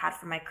expectations I had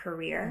for my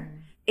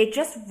career. It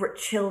just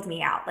chilled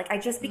me out. Like I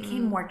just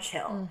became more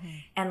chill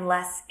and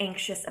less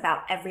anxious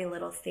about every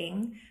little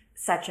thing,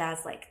 such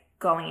as like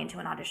going into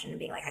an audition and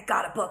being like, I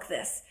gotta book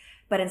this.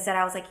 But instead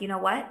I was like, you know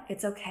what?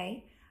 It's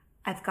okay.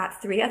 I've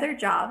got 3 other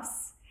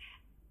jobs.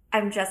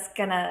 I'm just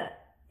gonna,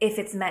 if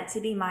it's meant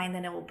to be mine,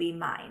 then it will be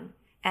mine.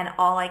 And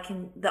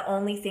the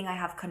only thing I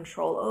have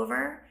control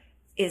over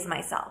is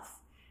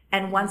myself.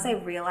 And once I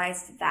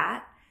realized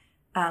that,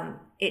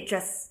 it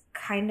just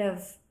kind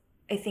of,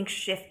 I think,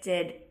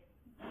 shifted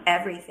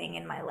everything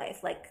in my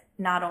life. Like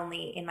not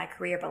only in my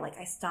career, but like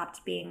I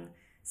stopped being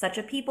such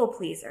a people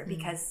pleaser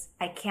because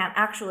I can't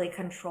actually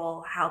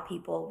control how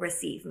people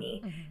receive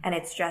me. And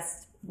it's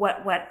just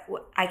what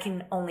I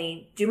can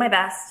only do my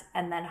best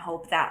and then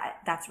hope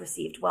that that's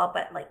received well.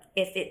 But like,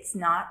 if it's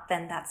not,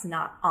 then that's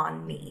not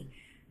on me.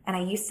 And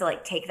I used to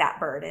like take that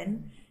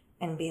burden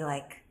and be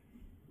like,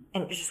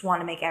 and just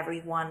want to make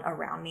everyone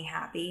around me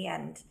happy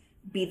and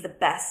be the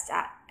best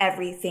at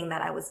everything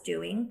that I was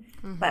doing.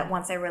 But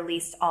once I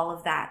released all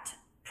of that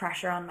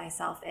pressure on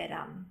myself,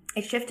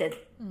 it shifted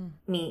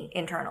me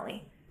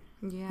internally.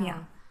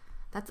 Yeah.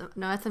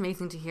 That's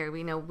amazing to hear.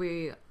 We know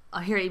here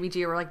at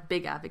ABG, we're like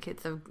big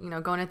advocates of,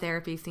 going to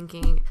therapy,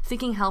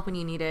 seeking help when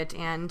you need it.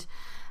 And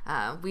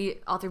we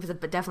all 3 of us have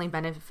definitely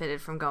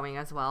benefited from going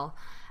as well.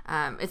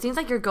 It seems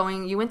like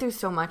you went through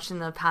so much in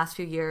the past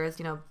few years,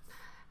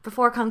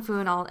 before Kung Fu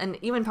and all, and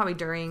even probably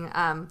during.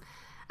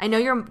 I know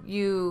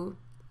you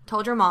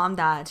told your mom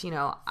that,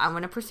 I'm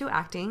going to pursue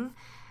acting.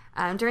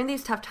 During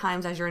these tough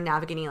times as you're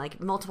navigating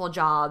like multiple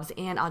jobs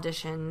and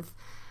auditions,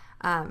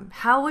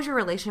 how was your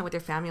relationship with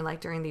your family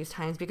like during these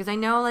times? Because I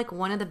know like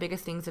one of the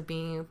biggest things of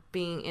being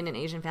in an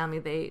Asian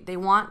family, they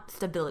want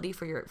stability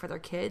for their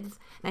kids.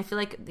 And I feel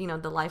like,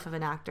 the life of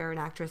an actor and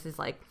actress is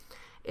like,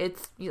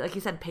 it's like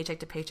you said, paycheck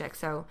to paycheck.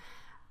 So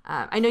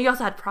I know you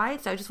also had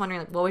pride. So I was just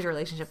wondering, like, what was your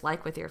relationship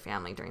like with your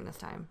family during this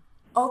time?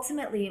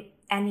 Ultimately,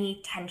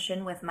 any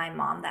tension with my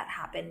mom that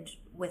happened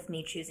with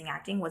me choosing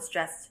acting was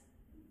just,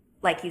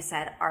 like you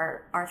said,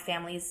 our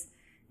families,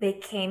 they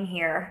came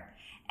here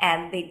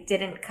And they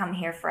didn't come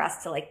here for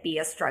us to like be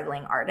a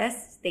struggling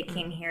artist. They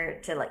came here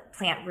to like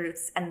plant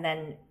roots and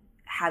then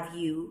have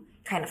you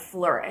kind of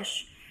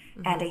flourish.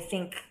 And I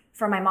think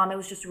for my mom, it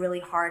was just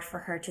really hard for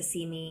her to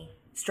see me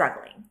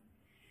struggling.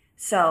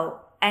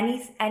 So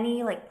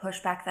any like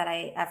pushback that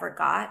I ever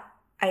got,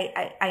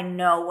 I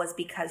know was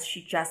because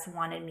she just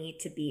wanted me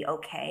to be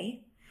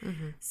okay.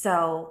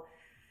 So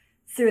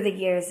through the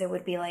years, it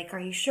would be like, are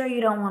you sure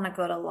you don't want to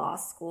go to law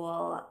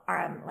school?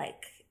 Or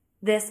like,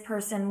 this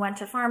person went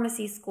to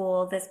pharmacy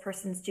school. This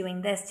person's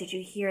doing this. Did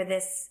you hear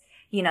this?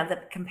 You know, the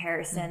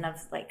comparison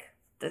of like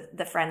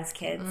the friends'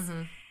 kids.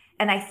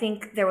 And I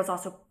think there was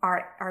also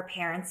our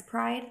parents'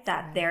 pride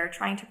that they're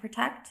trying to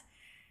protect.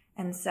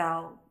 And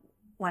so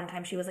one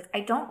time she was like,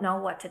 I don't know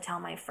what to tell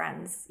my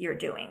friends you're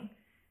doing.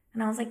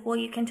 And I was like, well,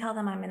 you can tell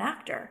them I'm an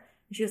actor.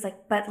 And she was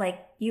like, but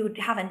like, you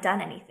haven't done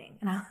anything.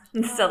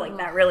 And so like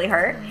that really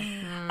hurt.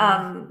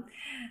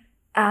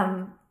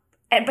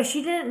 But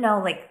she didn't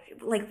know, like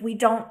we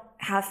don't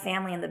have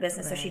family in the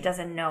business, so she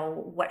doesn't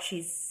know what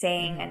she's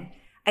saying. And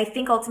I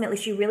think ultimately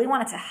she really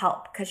wanted to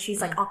help because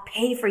she's like, I'll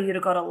pay for you to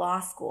go to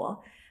law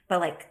school, but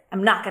like,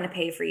 I'm not going to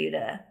pay for you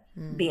to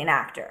be an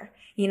actor,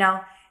 you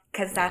know,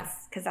 because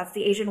that's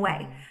the Asian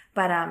way.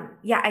 But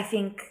yeah, I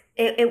think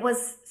it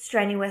was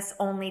strenuous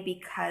only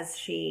because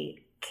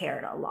she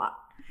cared a lot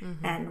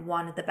and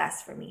wanted the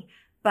best for me.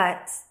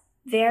 But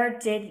there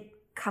did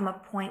come a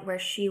point where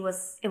it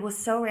was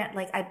so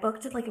like I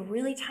booked it like a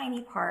really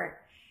tiny part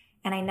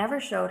and I never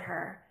showed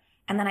her.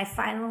 And then I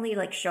finally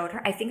like showed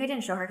her. I think I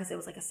didn't show her because it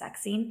was like a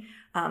sex scene.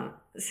 Olivia,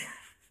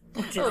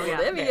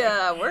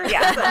 we're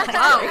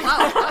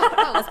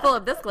Wow. Let's pull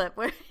up this clip.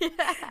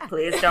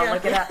 Please don't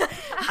look it up.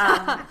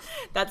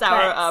 That's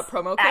our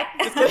promo clip.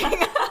 Just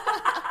kidding.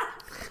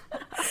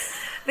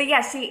 But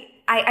yeah,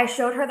 I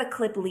showed her the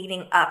clip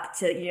leading up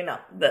to, you know,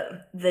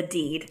 the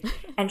deed.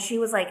 And she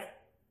was like,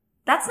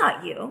 that's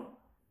not you.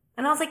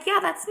 And I was like, yeah,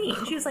 that's me.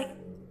 And she was like,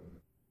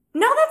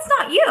 no, that's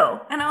not you.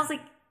 And I was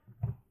like,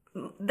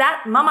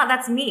 Mama,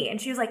 that's me.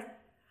 And she was like,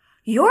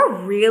 you're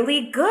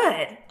really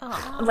good.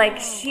 Like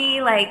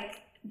she like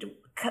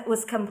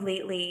was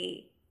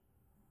completely,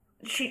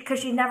 because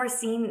she'd never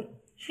seen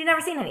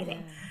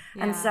anything.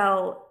 Yeah. And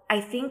so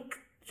I think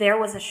there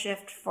was a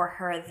shift for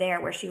her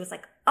there where she was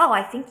like, oh,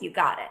 I think you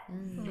got it.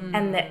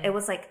 And it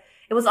was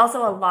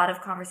also a lot of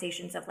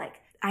conversations of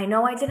like, I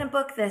know I didn't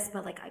book this,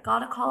 but like I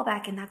got a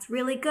callback and that's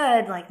really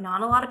good. Like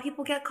not a lot of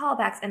people get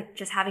callbacks, and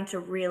just having to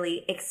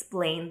really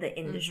explain the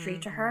industry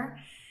to her.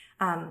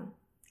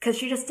 Because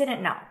she just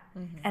didn't know.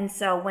 And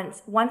so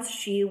once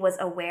she was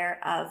aware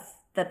of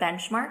the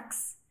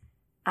benchmarks,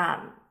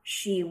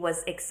 she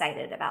was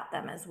excited about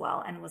them as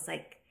well, and was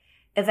like,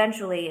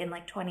 eventually in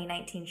like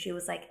 2019, she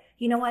was like,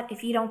 you know what,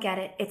 if you don't get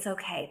it, it's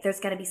okay. There's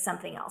going to be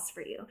something else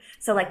for you.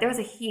 So like there was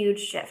a huge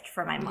shift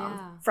for my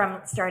mom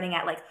from starting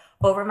at like,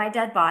 over my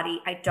dead body,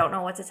 I don't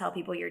know what to tell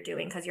people you're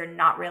doing because you're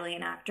not really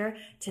an actor,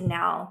 to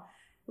now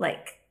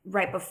like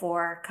right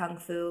before Kung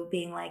Fu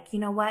being like, you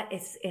know what,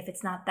 if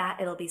it's not that,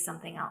 it'll be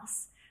something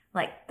else.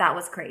 Like that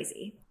was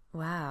crazy.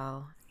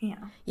 Wow. Yeah.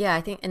 Yeah,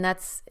 I think, and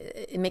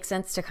it makes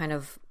sense to kind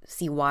of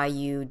see why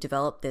you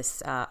developed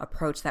this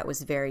approach that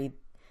was very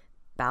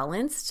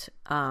balanced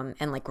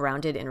and like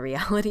grounded in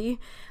reality.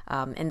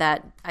 And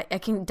that I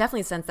can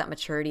definitely sense that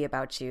maturity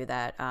about you,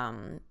 that,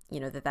 you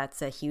know,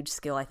 that's a huge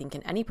skill, I think,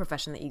 in any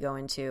profession that you go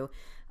into,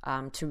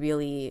 to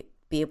really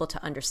be able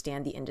to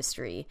understand the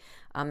industry.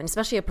 And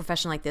especially a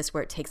profession like this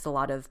where it takes a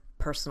lot of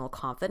personal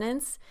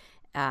confidence,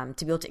 to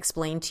be able to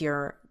explain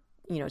to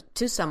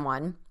to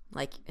someone,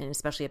 like, and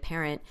especially a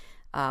parent,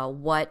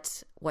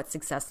 what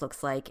success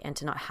looks like, and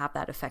to not have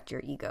that affect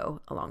your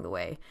ego along the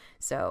way.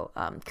 So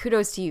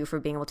kudos to you for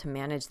being able to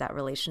manage that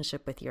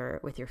relationship with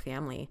your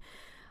family.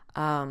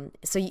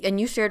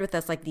 And you shared with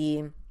us like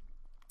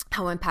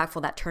how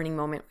impactful that turning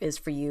moment is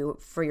for you,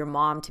 for your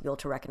mom to be able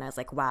to recognize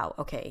like, wow,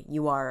 okay,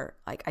 you are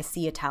like, I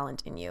see a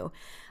talent in you.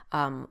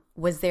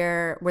 Were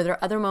there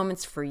other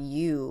moments for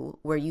you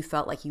where you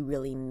felt like you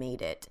really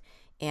made it?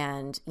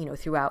 And, you know,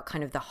 throughout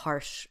kind of the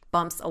harsh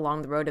bumps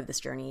along the road of this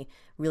journey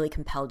really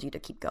compelled you to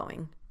keep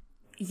going?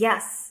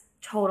 Yes,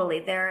 totally.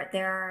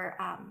 There,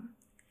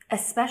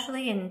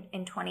 especially in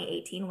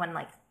 2018 when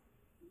like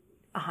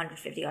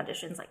 150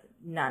 auditions, like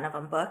none of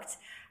them booked,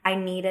 I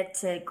needed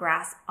to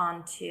grasp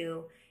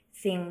onto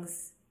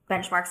things,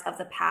 benchmarks of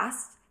the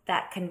past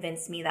that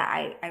convinced me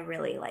that I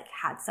really like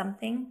had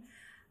something.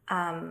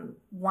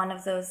 One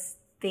of those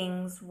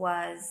things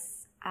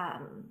was,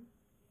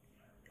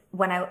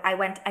 when I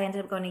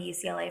ended up going to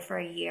UCLA for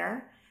a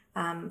year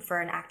for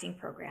an acting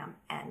program,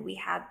 and we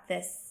had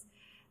this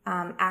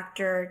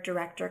actor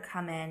director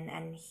come in,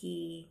 and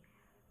he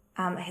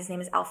his name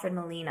is Alfred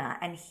Molina,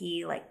 and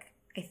he I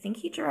think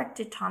he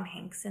directed Tom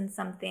Hanks in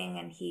something,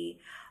 and he's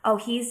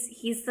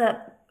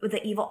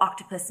the evil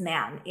octopus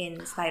man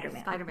in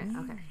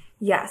Spider-Man. Okay.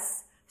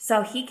 Yes.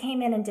 So he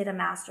came in and did a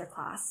master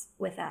class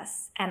with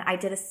us, and I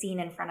did a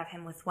scene in front of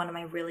him with one of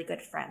my really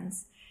good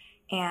friends,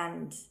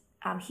 and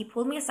he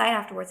pulled me aside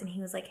afterwards and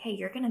he was like, hey,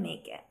 you're going to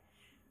make it.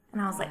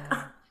 And I was like,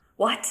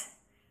 what?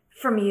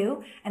 from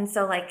you. And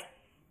so like,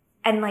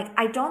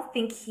 I don't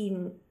think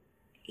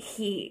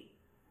he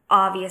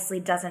obviously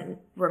doesn't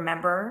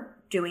remember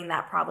doing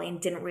that probably and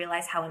didn't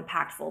realize how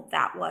impactful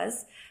that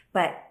was.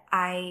 But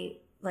I,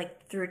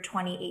 like, through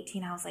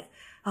 2018, I was like,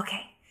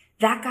 okay,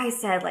 that guy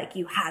said, like,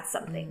 you had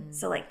something.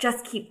 So, like,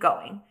 just keep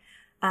going.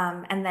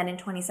 And then in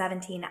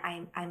 2017,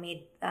 I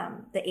made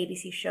the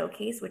ABC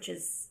Showcase, which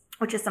is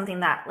something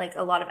that, like,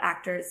 a lot of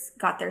actors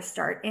got their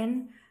start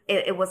in.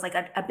 It was, like,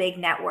 a big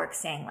network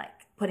saying, like,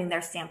 putting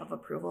their stamp of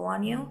approval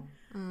on you.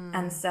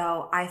 And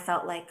so I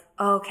felt like,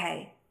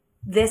 okay,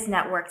 this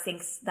network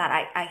thinks that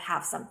I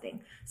have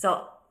something.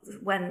 So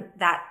when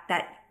that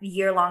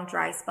year-long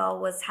dry spell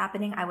was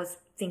happening, I was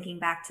thinking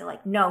back to,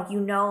 like,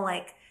 no,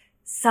 like,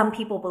 some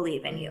people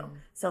believe in you.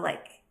 So,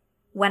 like,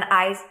 when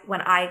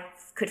I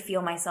could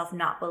feel myself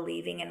not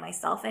believing in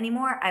myself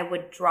anymore, I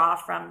would draw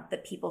from the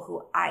people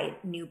who I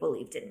knew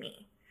believed in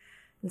me.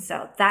 And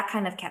so that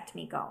kind of kept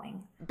me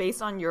going.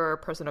 Based on your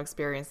personal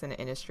experience in the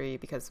industry,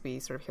 because we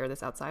sort of hear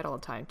this outside all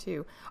the time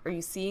too, are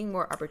you seeing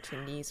more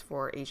opportunities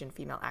for Asian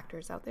female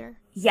actors out there?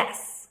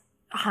 Yes,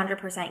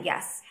 100%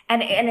 yes.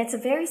 And it's a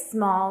very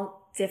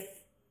small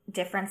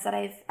difference that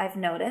I've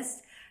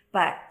noticed.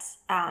 But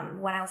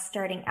when I was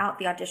starting out,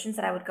 the auditions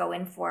that I would go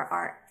in for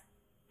are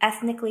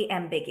ethnically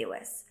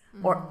ambiguous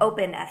or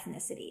open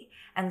ethnicity.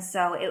 And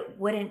so it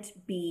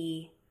wouldn't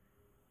be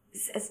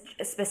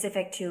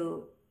specific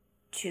to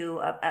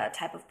a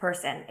type of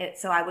person.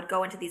 So I would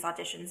go into these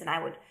auditions and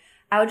I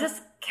would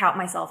just count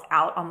myself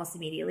out almost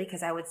immediately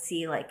because I would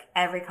see, like,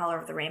 every color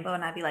of the rainbow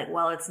and I'd be like,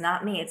 well, it's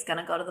not me. It's going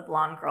to go to the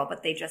blonde girl,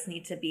 but they just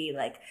need to be,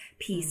 like,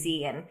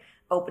 PC and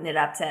open it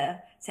up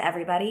to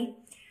everybody.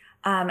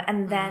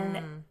 And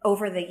then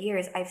over the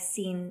years, I've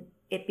seen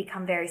it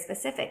become very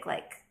specific.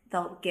 Like,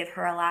 they'll give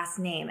her a last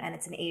name and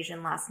it's an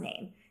Asian last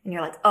name. And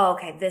you're like, oh,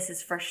 okay, this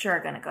is for sure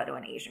going to go to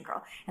an Asian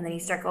girl. And then you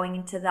start going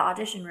into the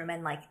audition room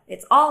and, like,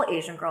 it's all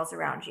Asian girls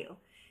around you.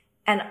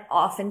 And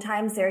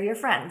oftentimes they're your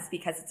friends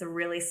because it's a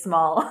really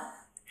small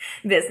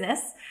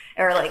business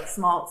or, like,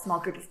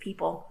 small group of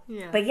people.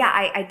 Yeah. But yeah,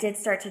 I did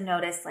start to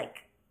notice,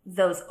 like,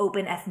 those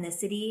open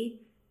ethnicity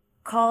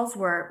calls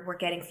were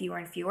getting fewer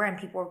and fewer, and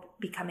people were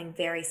becoming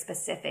very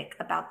specific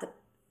about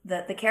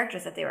the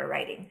characters that they were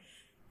writing.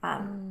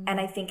 And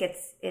I think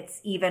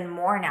it's even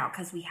more now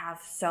because we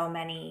have so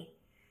many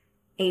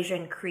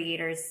Asian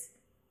creators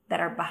that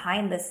are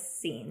behind the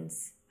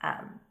scenes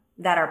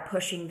that are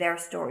pushing their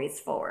stories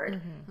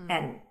forward.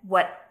 And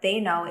what they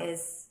know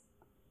is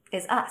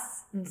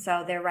us. And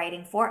so they're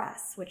writing for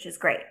us, which is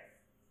great.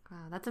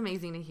 Wow, that's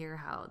amazing to hear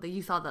how that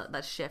you saw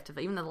that shift of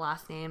even the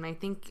last name. I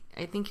think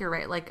you're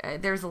right.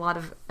 Like, there's a lot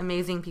of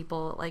amazing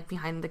people, like,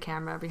 behind the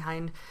camera,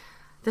 behind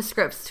the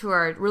scripts, who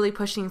are really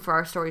pushing for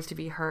our stories to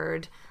be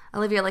heard.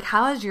 Olivia, like,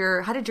 how did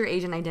your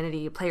Asian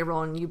identity play a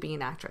role in you being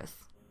an actress?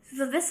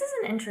 So this is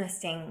an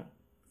interesting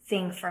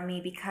thing for me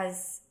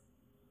because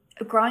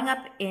growing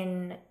up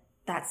in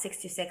that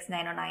 626,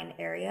 909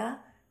 area,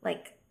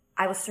 like,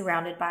 I was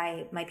surrounded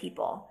by my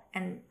people,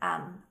 and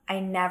I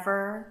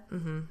never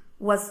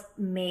was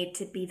made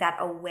to be that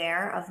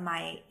aware of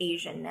my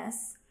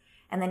Asianness.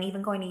 And then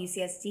even going to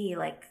UCSD,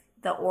 like,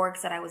 the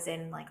orgs that I was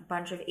in, like, a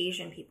bunch of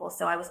Asian people.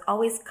 So I was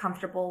always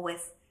comfortable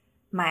with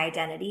my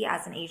identity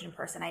as an Asian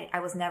person. I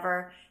was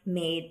never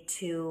made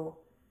to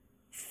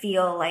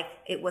feel like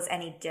it was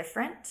any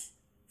different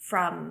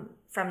from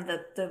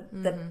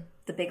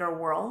the bigger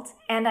world.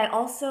 And I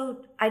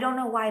don't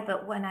know why,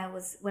 but when I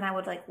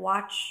would like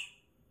watch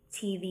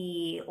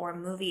TV or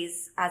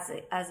movies as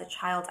a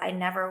child, I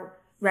never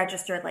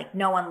registered, like,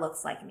 no one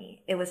looks like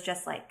me. It was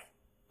just like,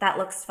 that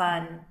looks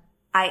fun.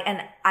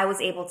 I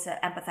was able to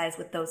empathize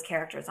with those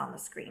characters on the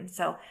screen.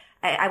 So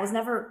I was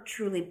never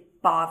truly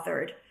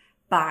bothered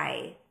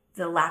by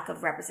the lack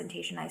of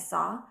representation I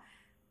saw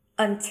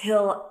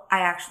until I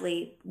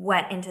actually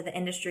went into the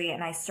industry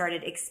and I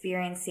started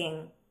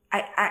experiencing,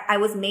 I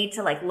was made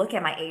to, like, look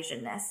at my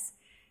Asianness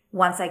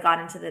once I got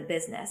into the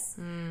business.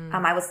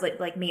 I was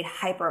like made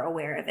hyper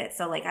aware of it.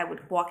 So, like, I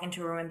would walk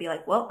into a room and be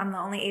like, well, I'm the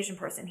only Asian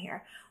person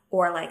here.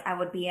 Or, like, I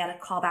would be at a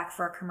callback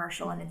for a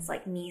commercial and it's,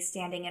 like, me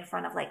standing in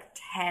front of, like,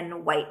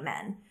 10 white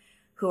men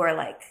who are,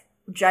 like,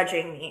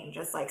 judging me and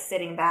just, like,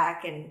 sitting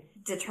back and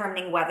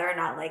determining whether or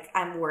not, like,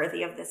 I'm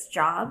worthy of this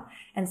job.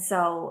 And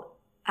so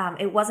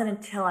it wasn't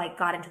until I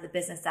got into the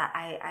business that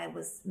I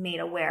was made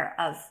aware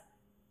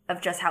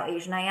of just how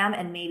Asian I am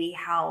and maybe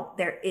how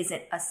there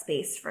isn't a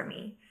space for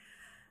me.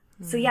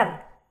 So, yeah,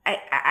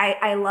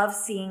 I love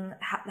seeing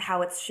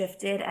how it's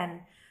shifted.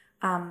 And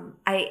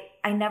I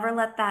never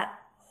let that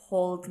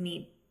hold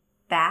me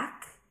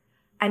back.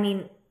 I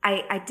mean,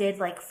 I did,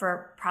 like,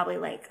 for probably,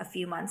 like, a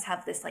few months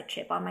have this, like,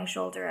 chip on my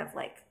shoulder of,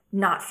 like,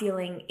 not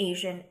feeling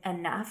Asian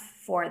enough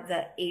for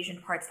the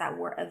Asian parts that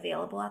were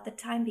available at the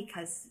time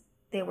because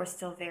they were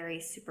still very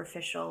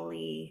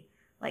superficially,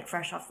 like,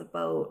 fresh off the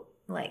boat.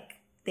 Like,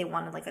 they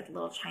wanted, like, a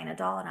little China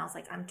doll. And I was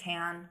like, I'm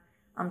tan,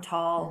 I'm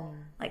tall.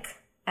 Like,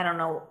 I don't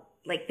know.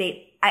 Like,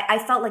 I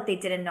felt like they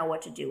didn't know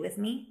what to do with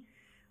me,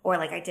 or,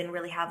 like, I didn't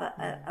really have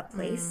a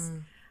place.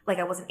 Like,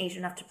 I wasn't Asian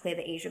enough to play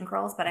the Asian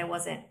girls, but I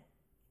wasn't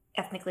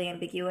ethnically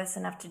ambiguous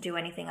enough to do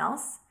anything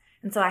else.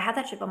 And so I had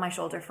that chip on my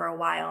shoulder for a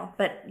while.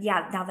 But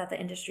yeah, now that the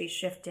industry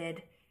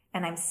shifted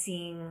and I'm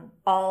seeing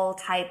all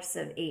types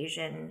of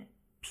Asian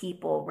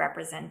people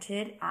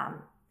represented,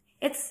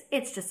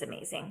 it's just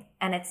amazing.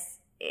 And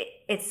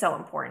it's so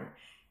important.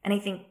 And I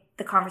think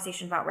the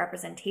conversation about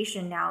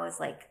representation now is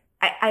like,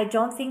 I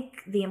don't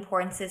think the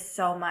importance is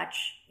so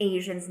much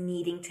Asians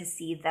needing to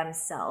see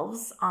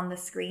themselves on the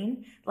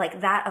screen. Like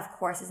that, of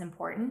course, is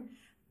important.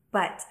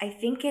 But I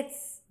think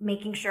it's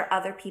making sure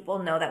other people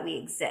know that we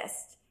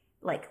exist.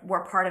 Like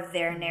we're part of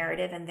their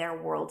narrative and their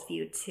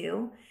worldview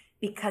too.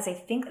 Because I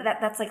think that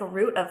that's like a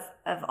root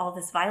of all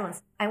this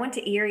violence. I went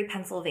to Erie,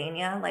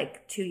 Pennsylvania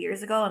like 2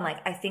 years ago. And like,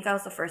 I think I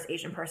was the first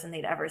Asian person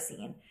they'd ever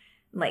seen.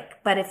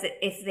 Like, but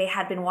if they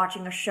had been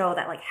watching a show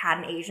that like had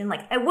an Asian,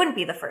 like I wouldn't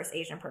be the first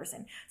Asian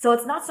person. So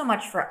it's not so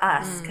much for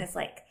us because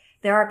like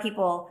there are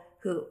people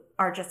who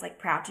are just like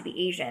proud to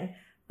be Asian,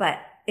 but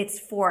it's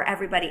for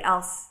everybody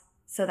else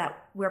so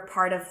that we're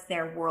part of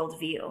their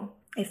worldview,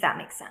 if that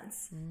makes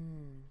sense.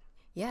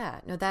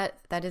 Yeah, no,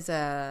 that is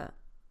an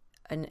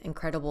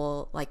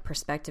incredible like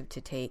perspective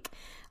to take.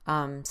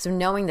 So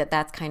knowing that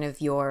that's kind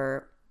of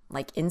your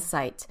like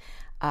insight.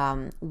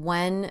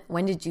 When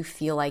did you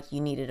feel like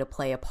you needed to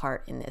play a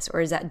part in this?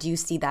 Or do you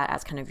see that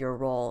as kind of your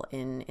role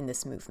in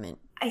this movement?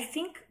 I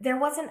think there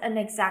wasn't an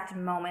exact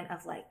moment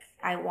of like,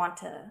 I want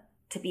to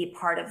be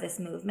part of this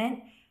movement.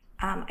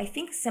 I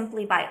think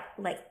simply by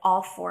like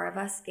all four of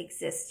us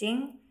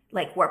existing,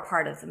 like we're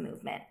part of the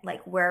movement,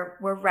 like we're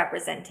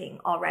representing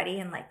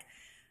already. And like,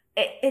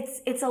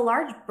 it's a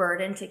large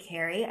burden to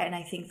carry. And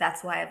I think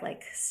that's why I've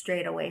like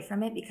strayed away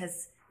from it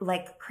because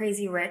like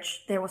Crazy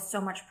Rich, there was so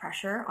much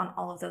pressure on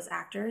all of those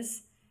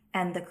actors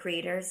and the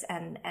creators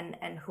and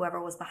whoever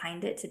was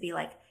behind it to be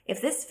like,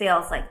 if this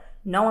fails, like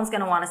no one's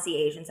going to want to see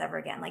Asians ever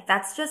again. Like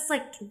that's just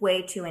like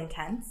way too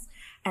intense.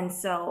 And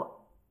so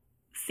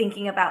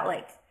thinking about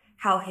like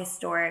how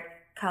historic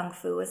Kung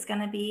Fu is going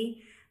to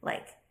be,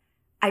 like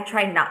I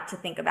try not to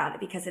think about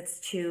it because it's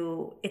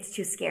too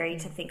scary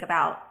to think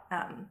about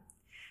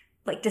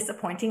like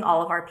disappointing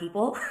all of our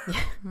people.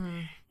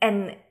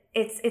 And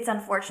it's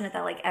unfortunate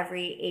that like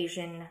every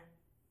Asian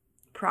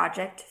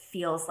project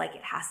feels like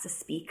it has to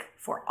speak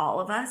for all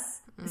of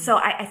us. So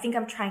I think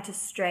I'm trying to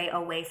stray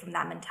away from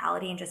that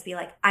mentality and just be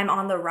like, I'm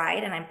on the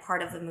ride and I'm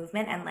part of the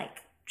movement. And like,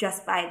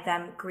 just by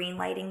them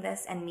greenlighting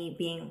this and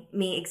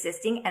me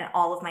existing and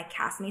all of my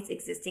castmates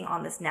existing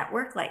on this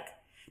network, like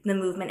the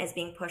movement is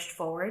being pushed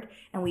forward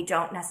and we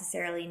don't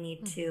necessarily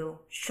need to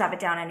shove it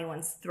down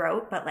anyone's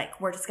throat, but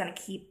like, we're just going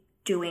to keep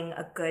doing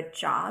a good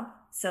job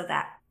so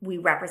that we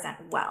represent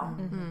well.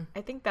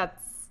 I think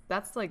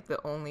that's like the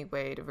only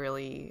way to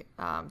really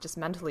just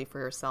mentally for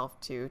yourself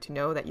to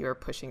know that you're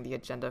pushing the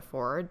agenda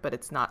forward, but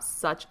it's not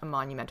such a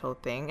monumental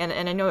thing.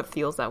 And I know it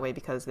feels that way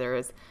because there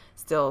is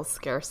still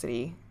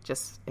scarcity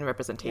just in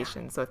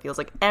representation. So it feels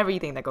like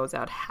everything that goes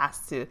out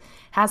has to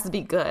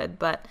be good.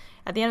 But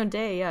at the end of the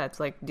day, yeah, it's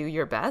like do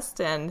your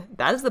best, and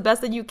that is the best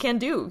that you can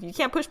do. You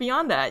can't push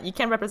beyond that. You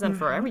can't represent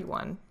for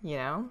everyone, you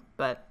know?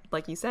 But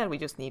like you said, we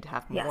just need to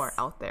have more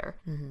out there.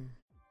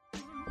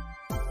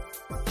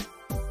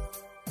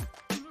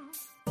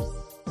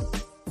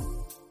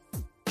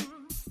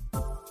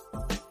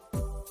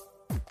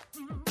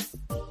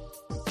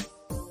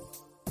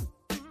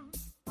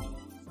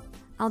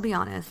 I'll be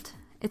honest,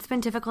 it's been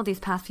difficult these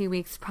past few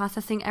weeks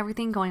processing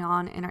everything going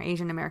on in our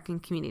Asian American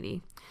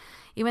community.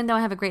 Even though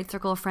I have a great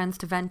circle of friends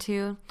to vent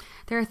to,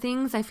 there are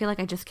things I feel like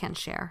I just can't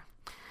share.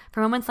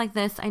 For moments like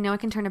this, I know I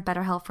can turn to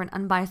BetterHelp for an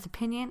unbiased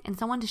opinion and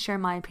someone to share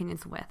my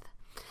opinions with.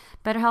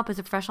 BetterHelp is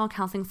a professional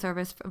counseling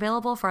service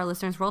available for our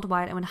listeners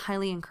worldwide and would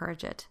highly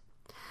encourage it.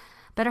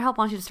 BetterHelp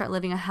wants you to start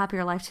living a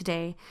happier life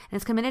today and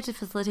is committed to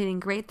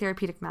facilitating great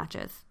therapeutic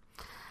matches.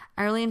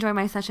 I really enjoy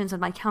my sessions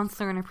with my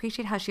counselor and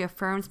appreciate how she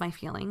affirms my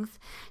feelings.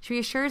 She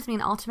reassures me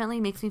and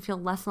ultimately makes me feel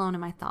less alone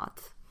in my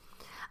thoughts.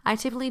 I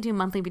typically do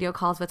monthly video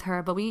calls with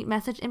her, but we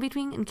message in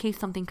between in case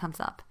something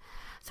comes up.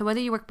 So whether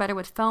you work better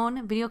with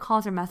phone, video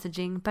calls, or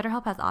messaging,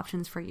 BetterHelp has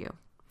options for you.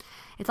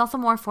 It's also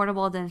more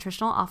affordable than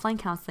traditional offline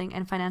counseling,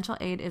 and financial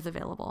aid is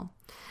available.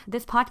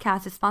 This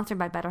podcast is sponsored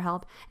by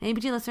BetterHelp, and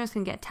ABG listeners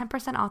can get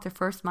 10% off their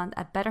first month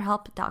at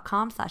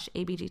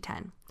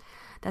betterhelp.com/ABG10.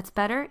 That's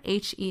better,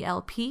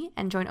 HELP,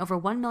 and join over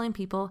 1 million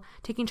people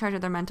taking charge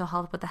of their mental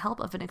health with the help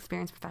of an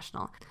experienced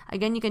professional.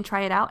 Again, you can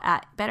try it out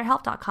at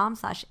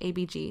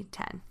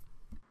betterhelp.com/ABG10.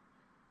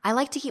 I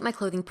like to keep my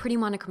clothing pretty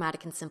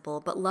monochromatic and simple,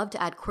 but love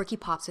to add quirky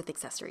pops with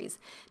accessories.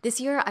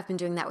 This year, I've been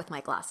doing that with my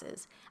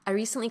glasses. I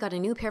recently got a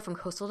new pair from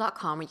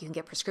Coastal.com where you can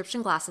get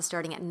prescription glasses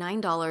starting at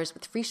 $9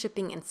 with free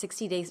shipping and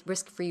 60 days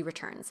risk-free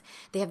returns.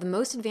 They have the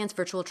most advanced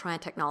virtual try-on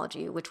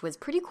technology, which was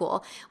pretty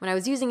cool. When I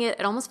was using it,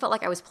 it almost felt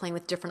like I was playing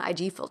with different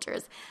IG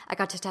filters. I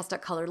got to test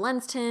out colored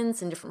lens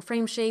tints and different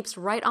frame shapes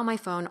right on my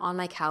phone on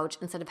my couch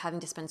instead of having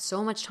to spend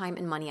so much time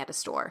and money at a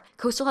store.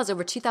 Coastal has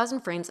over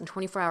 2,000 frames and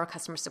 24-hour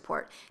customer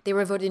support. They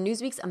were voted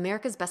Newsweek's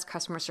America's best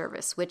customer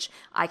service, which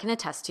I can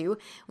attest to.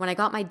 When I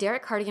got my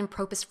Derek Cardigan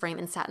Propus frame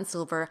in satin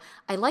silver,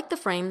 I liked the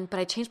frame, but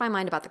I changed my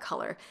mind about the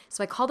color.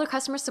 So I called their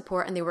customer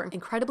support and they were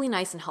incredibly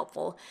nice and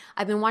helpful.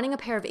 I've been wanting a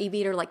pair of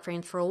aviator-like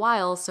frames for a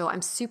while, so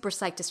I'm super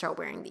psyched to start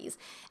wearing these.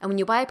 And when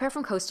you buy a pair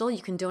from Coastal,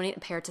 you can donate a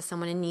pair to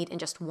someone in need in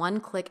just one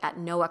click at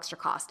no extra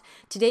cost.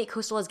 To date,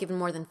 Coastal has given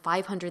more than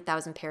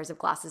 500,000 pairs of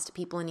glasses to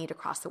people in need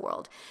across the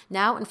world.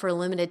 Now, and for a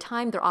limited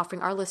time, they're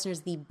offering our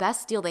listeners the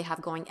best deal they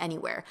have going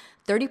anywhere.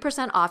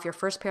 30% off your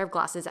first pair of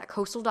glasses at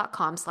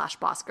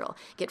coastal.com/bossgirl.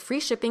 Get free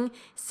shipping,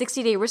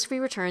 60-day risk-free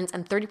returns,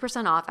 and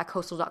 30% off at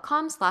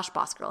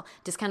coastal.com/bossgirl.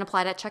 Discount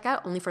applied at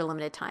checkout only for a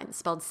limited time.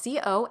 Spelled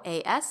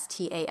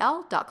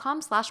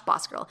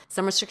COASTAL.com/bossgirl.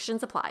 Some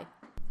restrictions apply.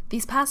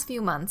 These past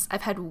few months,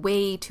 I've had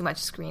way too much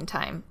screen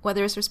time.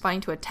 Whether it's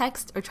responding to a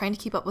text or trying to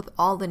keep up with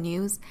all the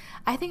news,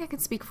 I think I can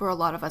speak for a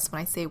lot of us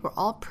when I say we're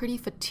all pretty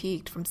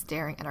fatigued from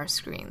staring at our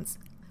screens.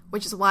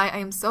 Which is why I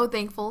am so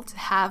thankful to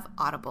have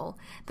Audible,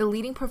 the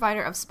leading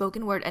provider of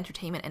spoken word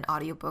entertainment and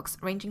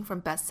audiobooks ranging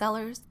from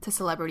bestsellers to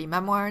celebrity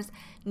memoirs,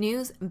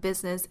 news,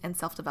 business, and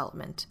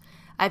self-development.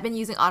 I've been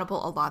using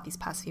Audible a lot these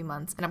past few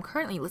months, and I'm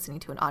currently listening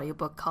to an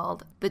audiobook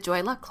called The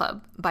Joy Luck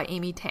Club by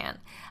Amy Tan.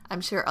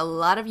 I'm sure a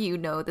lot of you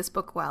know this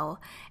book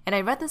well, and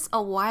I read this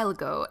a while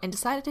ago and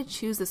decided to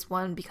choose this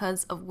one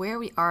because of where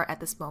we are at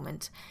this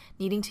moment,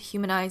 needing to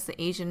humanize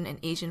the Asian and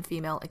Asian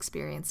female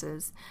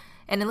experiences.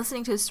 And in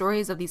listening to the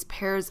stories of these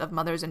pairs of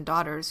mothers and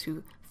daughters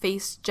who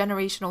face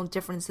generational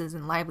differences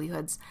in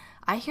livelihoods,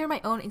 I hear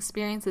my own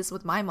experiences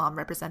with my mom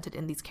represented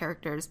in these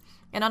characters,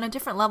 and on a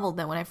different level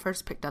than when I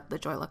first picked up the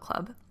Joy Luck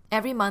Club.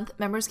 Every month,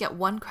 members get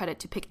 1 credit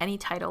to pick any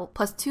title,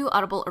 plus 2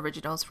 Audible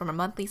originals from a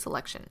monthly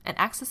selection, and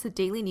access to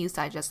daily news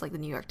digests like the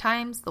New York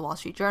Times, the Wall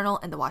Street Journal,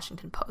 and the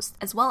Washington Post,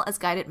 as well as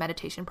guided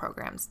meditation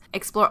programs.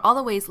 Explore all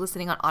the ways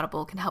listening on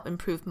Audible can help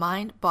improve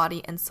mind,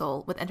 body, and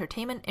soul with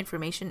entertainment,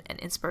 information, and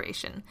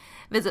inspiration.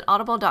 Visit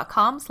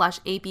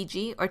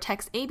audible.com/ABG or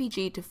text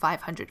ABG to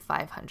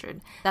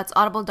 500-500. That's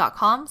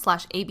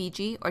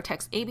audible.com/ABG or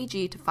text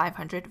ABG to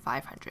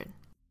 500-500.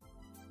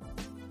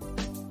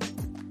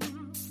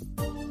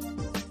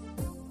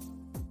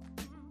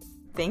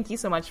 Thank you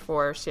so much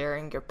for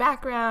sharing your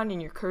background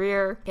and your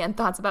career and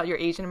thoughts about your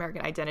Asian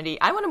American identity.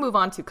 I want to move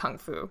on to Kung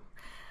Fu.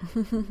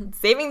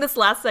 Saving this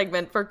last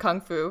segment for Kung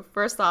Fu.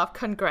 First off,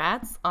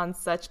 congrats on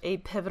such a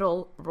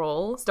pivotal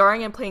role,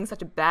 starring and playing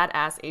such a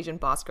badass Asian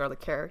boss girl, the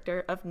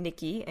character of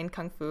Nikki in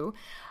Kung Fu.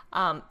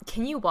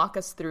 Can you walk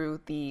us through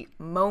the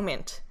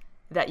moment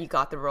that you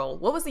got the role?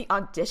 What was the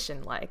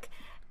audition like?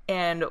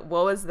 And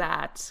what was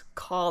that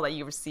call that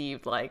you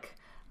received, like,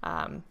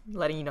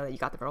 letting you know that you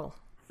got the role?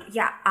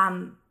 Yeah,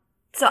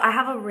 so I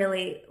have a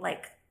really,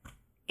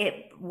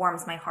 it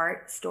warms my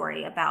heart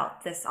story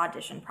about this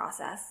audition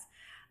process.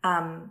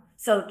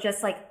 So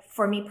just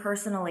for me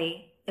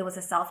personally, it was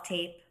a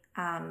self-tape.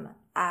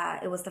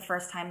 It was the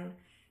first time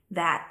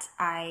that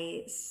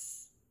I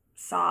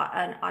saw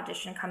an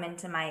audition come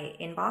into my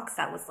inbox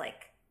that was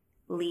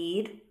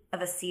lead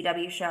of a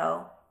CW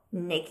show,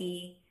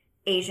 Nikki,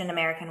 Asian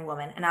American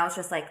woman. And I was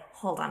just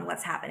hold on,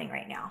 what's happening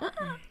right now?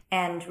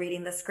 And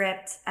reading the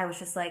script, I was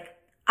just I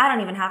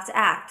don't even have to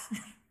act.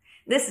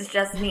 This is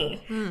just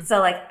me.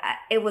 So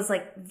it was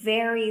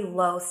very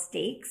low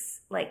stakes.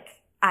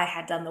 I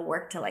had done the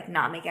work to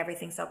not make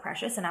everything so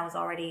precious, and I was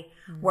already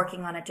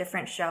working on a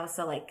different show.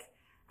 So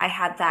I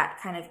had that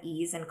kind of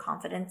ease and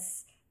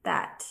confidence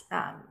that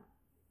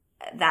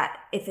that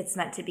if it's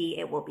meant to be,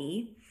 it will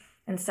be.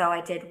 And so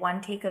I did 1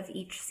 take of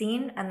each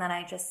scene, and then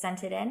I just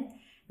sent it in.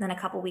 And then a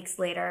couple weeks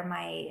later,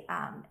 my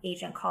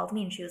agent called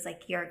me and she was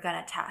like, "You're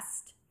gonna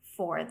test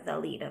for the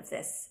lead of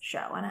this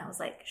show." And I was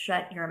like,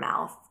 "Shut your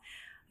mouth.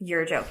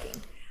 You're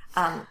joking."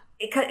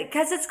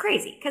 Because it's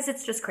crazy. Because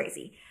it's just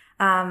crazy.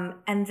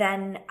 And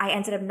then I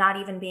ended up not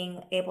even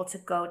being able to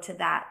go to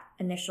that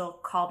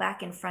initial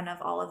callback in front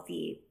of all of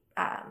the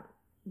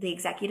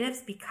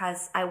executives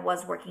because I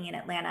was working in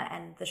Atlanta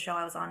and the show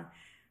I was on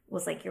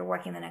was "You're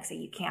working the next day.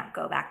 You can't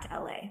go back to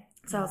LA."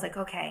 So I was like,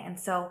 okay. And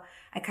so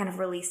I kind of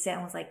released it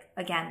and was like,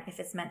 again, if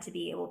it's meant to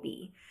be, it will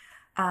be.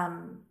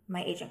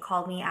 My agent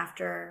called me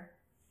after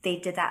they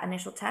did that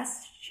initial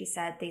test. She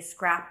said they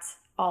scrapped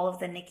all of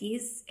the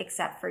Nikkis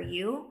except for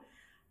you.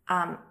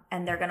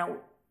 And they're going to,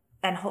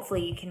 and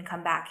hopefully you can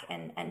come back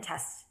and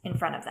test in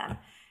front of them.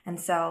 And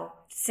so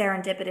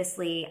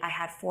serendipitously, I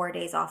had 4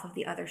 days off of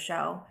the other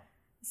show.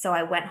 So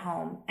I went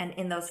home, and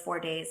in those 4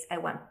 days, I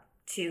went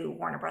to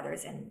Warner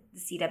Brothers and the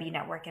CW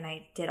network, and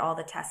I did all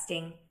the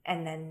testing,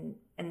 and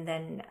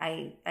then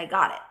I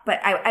got it. But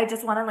I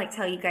just want to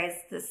tell you guys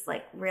this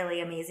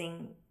really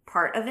amazing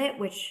part of it,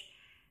 which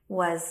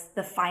was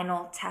the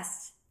final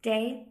test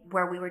day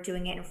where we were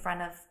doing it in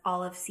front of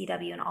all of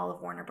CW and all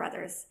of Warner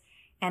Brothers.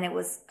 And it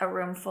was a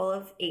room full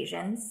of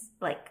Asians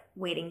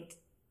waiting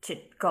to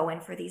go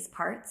in for these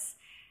parts.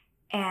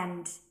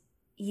 And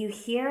you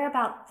hear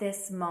about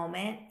this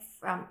moment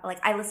from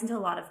I listen to a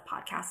lot of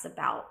podcasts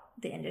about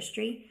the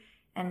industry,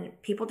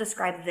 and people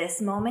describe this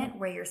moment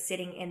where you're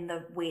sitting in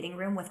the waiting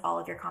room with all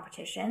of your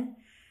competition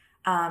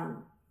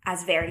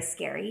as very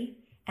scary.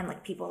 and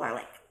like people are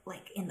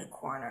like in the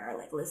corner,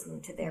 like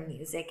listening to their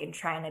music and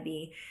trying to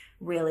be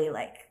really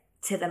like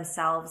to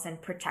themselves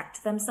and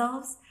protect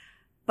themselves.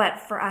 But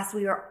for us,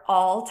 we were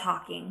all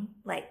talking.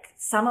 Like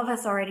some of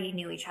us already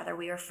knew each other.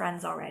 We were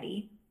friends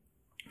already,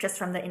 just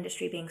from the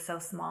industry being so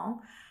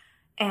small.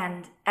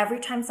 And every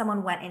time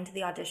someone went into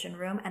the audition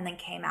room and then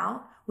came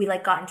out, we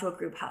like got into a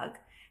group hug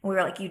and we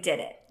were like, you did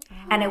it.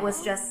 And it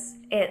was just,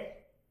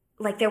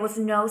 like there was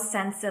no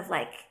sense of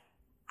like,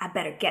 I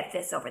better get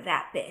this over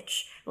that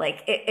bitch.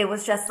 Like it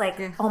was just like,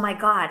 oh my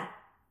God,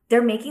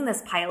 they're making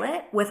this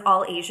pilot with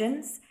all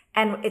Asians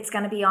and it's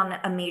going to be on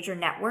a major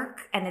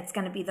network and it's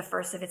going to be the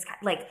first of its kind.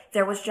 Like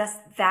there was just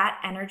that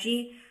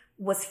energy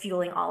was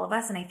fueling all of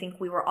us. And I think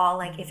we were all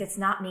like, if it's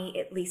not me,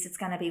 at least it's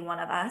going to be one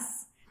of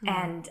us.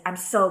 And I'm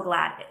so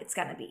glad it's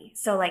going to be.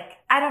 So like,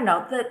 I don't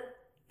know,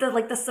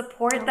 the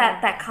support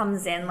that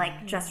comes in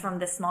like just from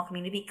this small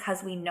community,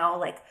 because we know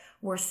like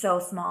we're so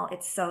small,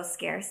 it's so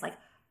scarce. Like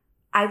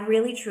I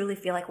really truly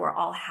feel like we're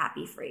all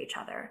happy for each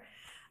other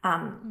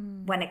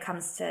when it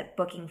comes to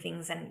booking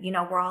things. And, you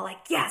know, we're all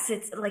like, yes,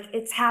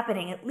 it's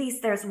happening. At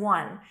least there's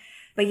one.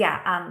 But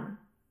yeah,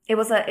 it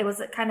was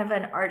a kind of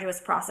an arduous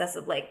process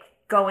of like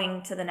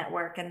going to the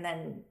network and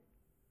then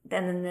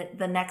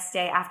the next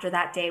day after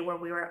that day where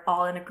we were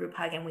all in a group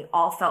hug and we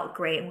all felt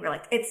great and we were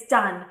like, it's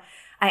done.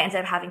 I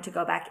ended up having to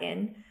go back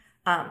in.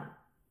 And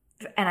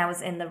I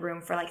was in the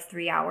room for like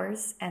 3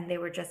 hours and they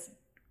were just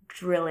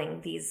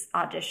drilling these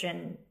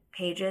audition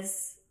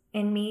pages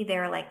in me. They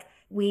were like,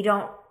 we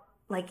don't,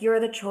 like, you're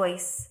the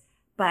choice,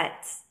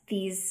 but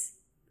these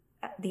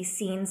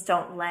scenes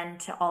don't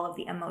lend to all of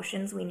the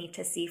emotions we need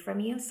to see from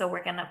you. So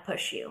we're going to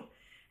push you.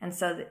 And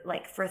so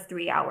like for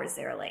 3 hours,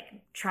 they were like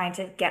trying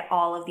to get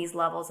all of these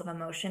levels of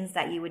emotions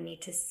that you would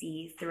need to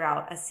see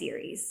throughout a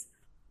series.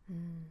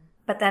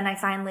 But then I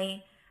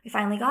finally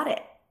got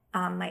it.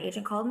 My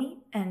agent called me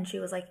and she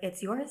was like,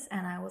 it's yours.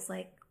 And I was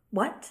like,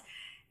 what?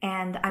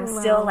 And I'm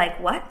still like,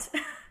 what?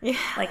 Yeah.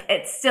 Like,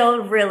 it's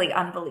still really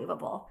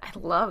unbelievable. I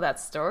love that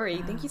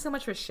story. Thank you so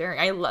much for sharing.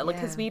 I love, like,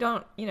 because we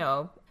don't, you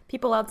know,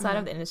 people outside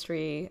of the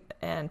industry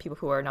and people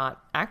who are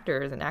not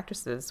actors and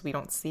actresses, we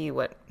don't see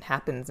what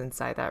happens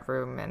inside that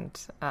room. And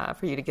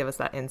for you to give us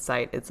that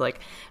insight, it's like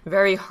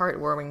very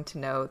heartwarming to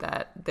know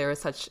that there is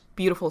such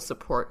beautiful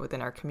support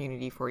within our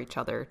community for each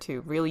other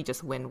to really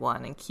just win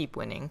one and keep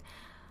winning.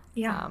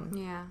 Yeah.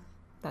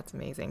 That's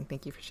amazing.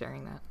 Thank you for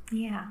sharing that.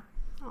 Yeah.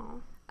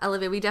 Oh.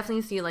 Olivia, we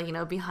definitely see, like, you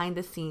know, behind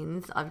the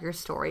scenes of your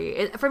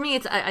story. For me,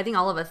 I think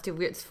all of us do.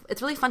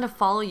 It's really fun to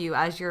follow you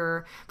as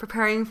you're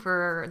preparing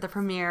for the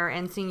premiere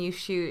and seeing you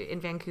shoot in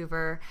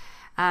Vancouver.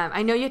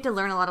 I know you have to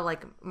learn a lot of,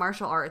 like,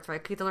 martial arts,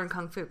 right? You have to learn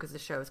Kung Fu because the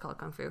show is called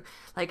Kung Fu.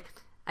 Like,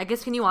 I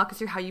guess, can you walk us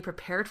through how you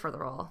prepared for the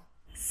role?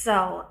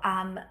 So,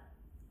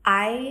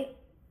 I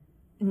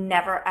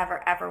never,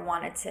 ever, ever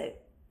wanted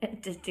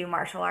to do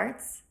martial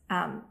arts,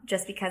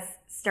 just because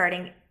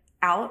starting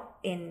out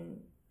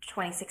in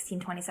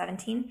 2016,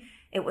 2017,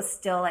 it was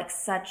still like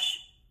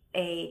such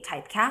a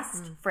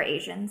typecast for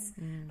Asians.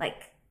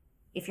 Like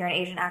if you're an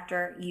Asian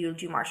actor, you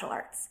do martial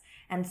arts.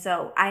 And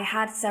so I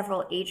had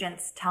several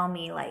agents tell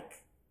me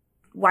like,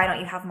 why don't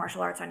you have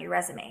martial arts on your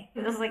resume?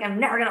 And I was like, I'm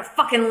never going to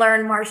fucking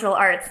learn martial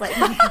arts. Like,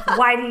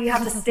 why do you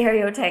have to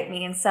stereotype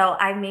me? And so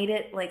I made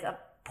it like a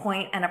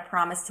point and a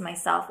promise to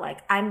myself, like,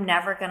 I'm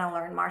never going to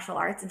learn martial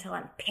arts until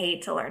I'm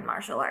paid to learn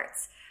martial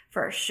arts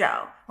for a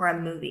show or a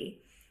movie.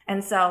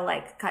 And so,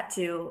 like, cut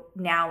to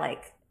now,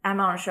 like, I'm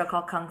on a show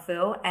called Kung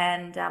Fu,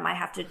 and I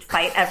have to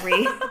fight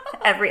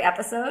every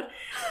episode.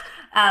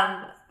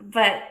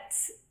 But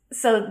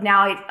so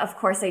now, of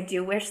course, I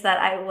do wish that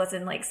I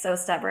wasn't, like, so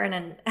stubborn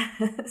and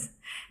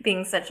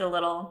being such a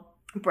little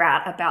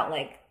brat about,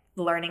 like,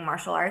 learning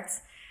martial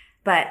arts.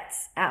 But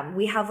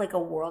we have, like, a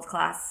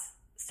world-class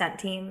stunt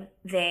team.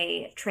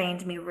 They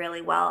trained me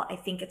really well. I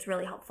think it's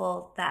really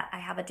helpful that I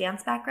have a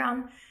dance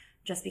background,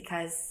 just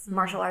because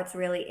martial arts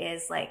really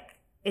is, like,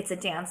 it's a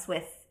dance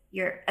with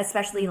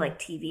especially like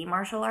TV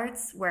martial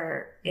arts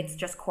where it's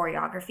just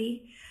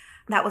choreography.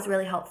 That was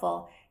really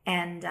helpful.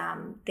 And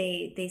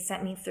they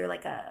sent me through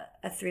like a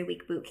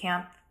 3-week boot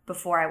camp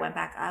before I went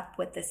back up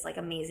with this like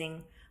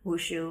amazing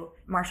wushu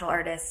martial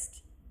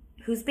artist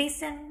who's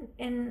based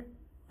in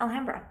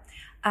Alhambra.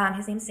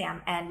 His name's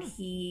Sam, and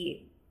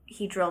he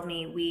drilled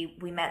me.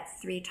 We met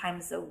 3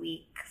 times a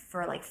week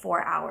for like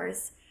 4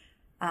 hours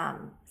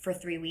for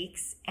 3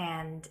 weeks.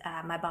 And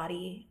my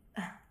body...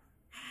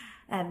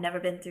 I've never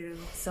been through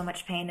so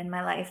much pain in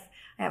my life.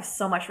 I have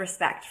so much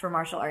respect for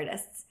martial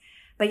artists.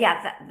 But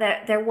yeah,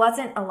 there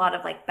wasn't a lot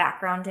of like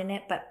background in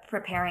it, but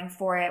preparing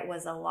for it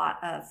was a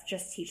lot of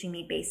just teaching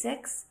me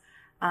basics.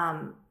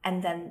 And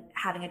then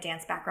having a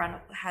dance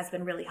background has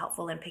been really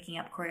helpful in picking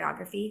up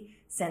choreography,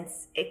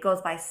 since it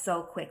goes by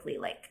so quickly.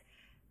 Like,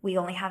 we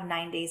only have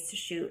 9 days to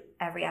shoot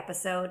every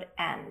episode,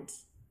 and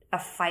a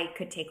fight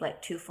could take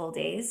like 2 full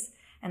days.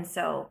 And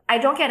so I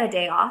don't get a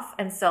day off.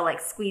 And so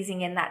like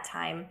squeezing in that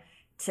time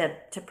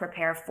to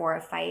prepare for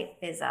a fight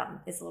is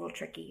a little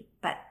tricky,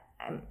 but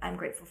I'm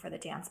grateful for the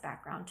dance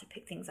background to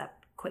pick things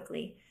up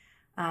quickly.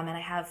 And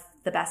I have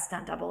the best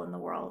stunt double in the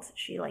world.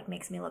 She like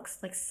makes me look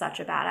like such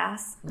a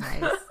badass.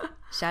 Nice.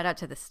 Shout out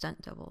to the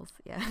stunt doubles.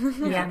 Yeah.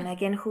 Yeah,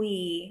 Megan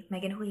Hui,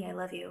 I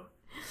love you.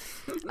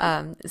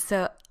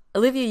 So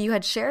Olivia, you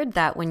had shared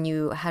that when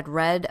you had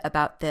read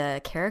about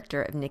the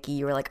character of Nikki,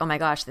 you were like, oh my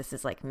gosh, this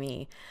is like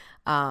me.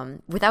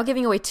 Without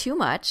giving away too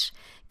much,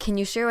 can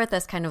you share with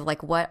us kind of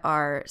like what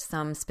are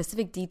some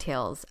specific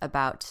details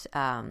about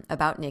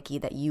Nikki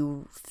that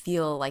you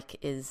feel like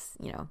is,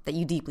 that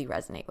you deeply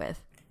resonate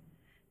with?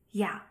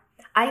 Yeah,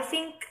 I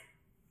think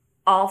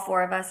all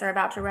four of us are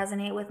about to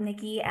resonate with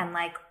Nikki, and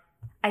like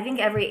I think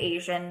every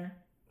Asian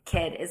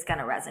kid is going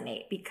to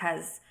resonate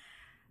because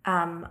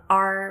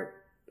our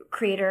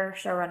creator,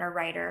 showrunner,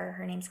 writer,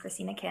 her name's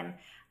Christina Kim.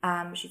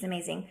 She's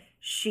amazing.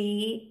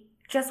 She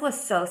just was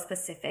so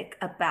specific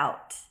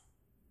about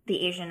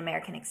the Asian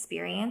American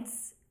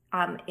experience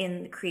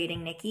in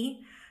creating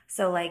Nikki.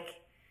 So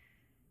like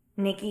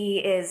Nikki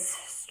is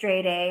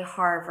straight A,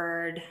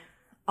 Harvard,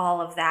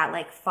 all of that,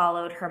 like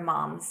followed her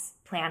mom's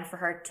plan for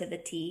her to the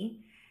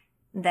T.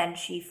 Then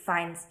she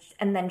kind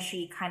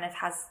of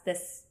has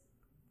this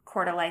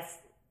quarter life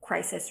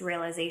crisis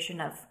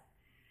realization of,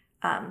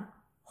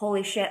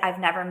 holy shit, I've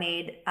never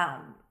made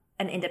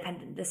an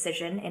independent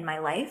decision in my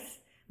life.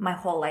 My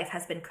whole life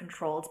has been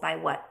controlled by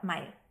what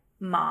my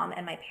mom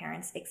and my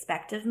parents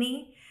expect of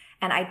me.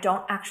 And I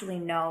don't actually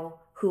know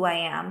who I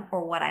am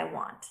or what I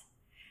want.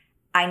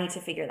 I need to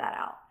figure that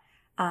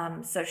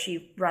out. So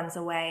she runs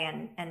away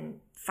and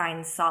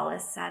finds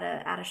solace at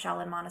a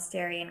Shaolin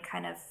monastery and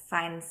kind of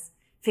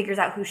figures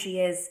out who she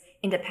is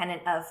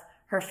independent of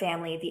her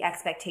family, the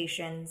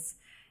expectations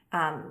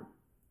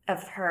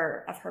of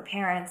her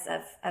parents,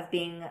 of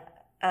being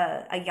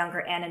a younger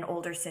and an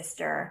older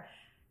sister,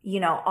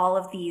 all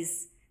of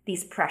these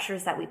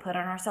pressures that we put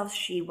on ourselves,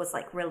 she was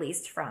like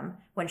released from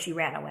when she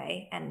ran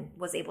away and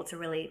was able to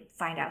really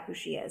find out who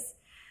she is.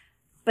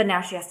 But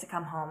now she has to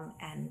come home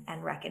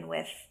and reckon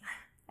with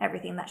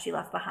everything that she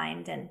left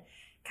behind and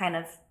kind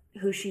of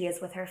who she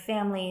is with her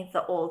family,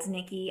 the old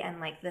Nikki, and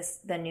like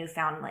the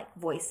newfound like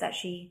voice that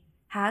she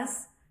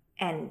has,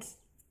 and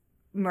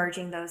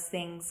merging those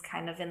things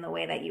kind of in the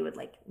way that you would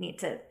like need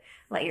to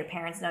let your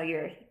parents know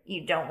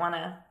you don't want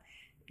to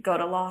go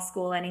to law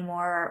school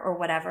anymore or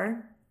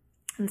whatever.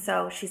 And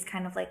so she's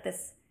kind of like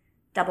this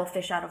double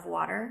fish out of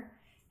water.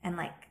 And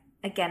like,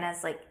 again,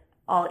 as like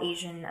all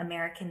Asian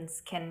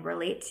Americans can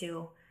relate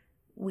to,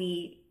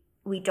 we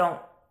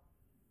don't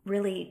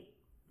really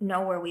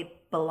know where we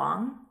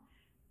belong,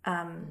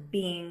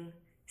 being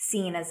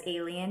seen as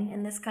alien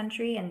in this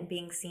country and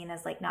being seen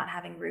as like not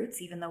having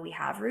roots, even though we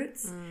have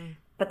roots.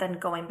 But then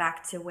going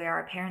back to where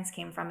our parents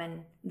came from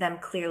and them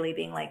clearly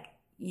being like,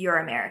 you're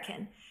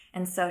American.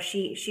 And so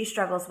she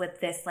struggles with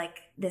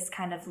this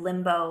kind of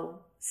limbo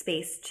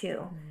space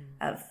too,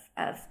 of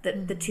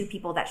the two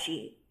people that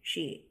she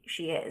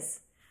is.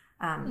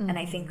 And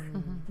I think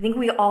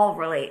we all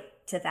relate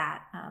to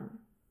that.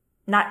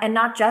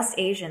 Not just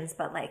Asians,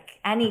 but like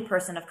any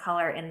person of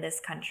color in this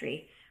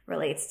country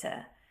relates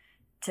to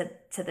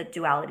the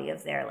duality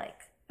of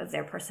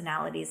their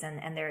personalities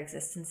and their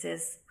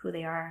existences, who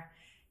they are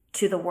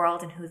to the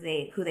world and who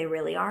they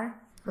really are.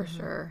 For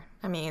sure.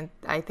 I mean,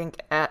 I think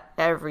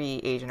every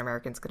Asian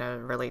American is going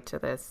to relate to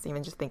this.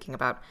 Even just thinking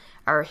about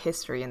our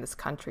history in this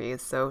country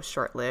is so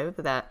short-lived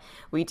that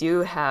we do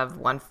have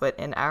one foot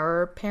in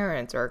our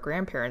parents' or our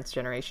grandparents'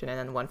 generation and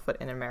then one foot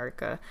in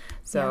America.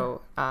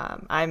 So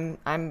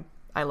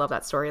I love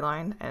that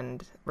storyline,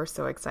 and we're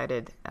so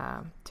excited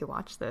to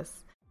watch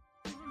this.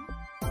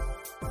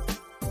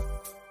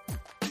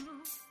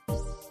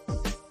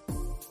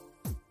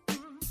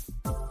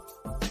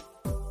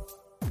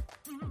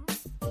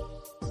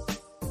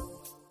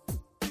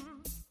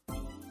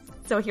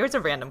 So here's a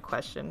random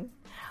question.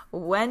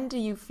 When do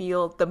you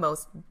feel the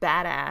most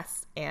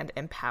badass and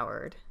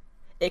empowered?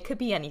 It could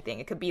be anything.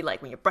 It could be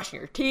like when you're brushing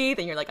your teeth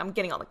and you're like, I'm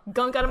getting all the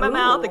gunk out of my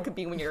mouth. It could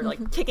be when you're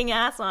like kicking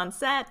ass on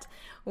set.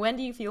 When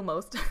do you feel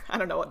most? I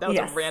don't know. That was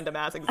a random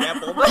ass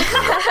example. But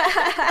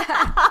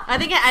I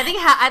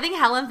think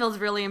Helen feels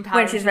really empowered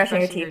when she's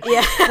brushing her teeth.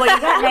 Yeah. Well,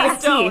 you got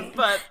nice teeth.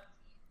 But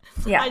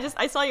yeah,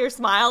 I saw your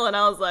smile and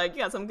I was like,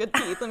 you got some good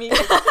teeth. Let me.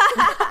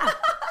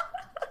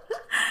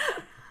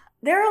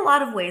 There are a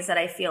lot of ways that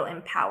I feel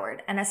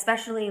empowered, and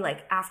especially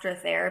like after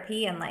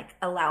therapy and like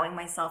allowing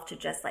myself to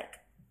just like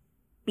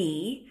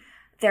be,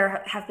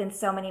 there have been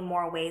so many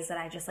more ways that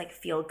I just like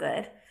feel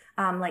good.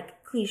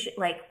 Like cliche,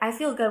 like I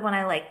feel good when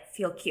I like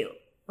feel cute.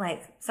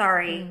 Like,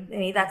 sorry,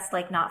 maybe that's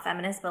like not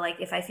feminist, but like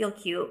if I feel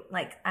cute,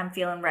 like I'm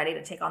feeling ready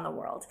to take on the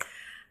world.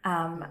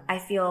 I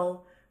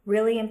feel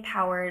really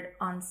empowered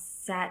on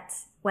set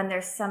when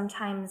there's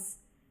sometimes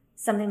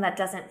something that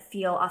doesn't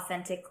feel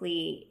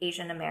authentically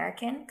Asian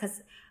American,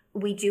 because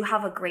we do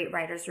have a great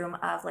writer's room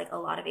of like a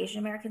lot of Asian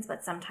Americans,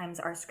 but sometimes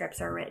our scripts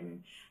are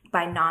written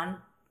by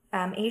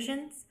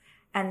non-Asians.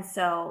 And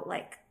so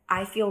like,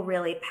 I feel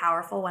really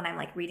powerful when I'm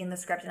like reading the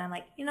script and I'm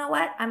like, you know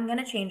what? I'm going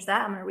to change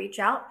that. I'm going to reach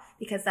out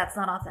because that's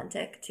not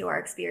authentic to our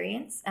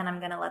experience. And I'm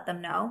going to let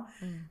them know.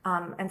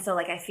 And so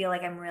like, I feel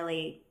like I'm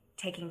really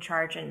taking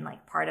charge and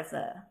like part of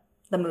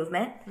the the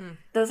movement.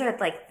 Those are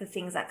like the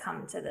things that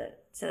come to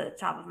the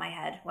top of my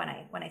head when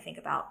I think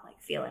about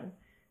like feeling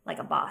like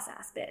a boss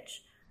ass bitch.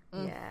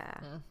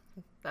 Yeah.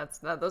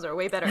 Those are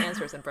way better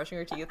answers than brushing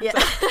your teeth. Yeah.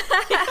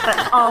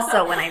 But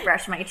also when I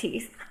brush my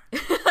teeth.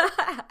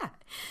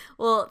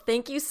 Well,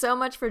 thank you so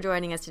much for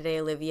joining us today,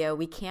 Olivia.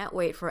 We can't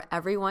wait for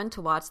everyone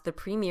to watch the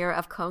premiere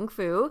of Kung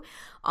Fu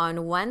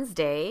on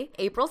Wednesday,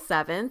 April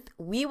 7th.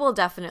 We will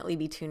definitely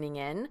be tuning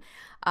in.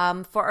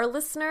 For our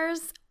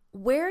listeners,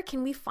 where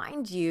can we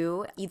find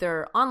you,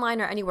 either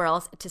online or anywhere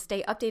else, to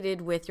stay updated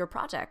with your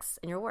projects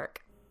and your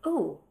work?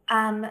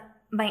 My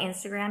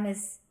Instagram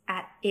is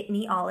at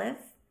 @itmeolive.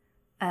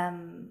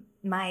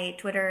 My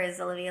Twitter is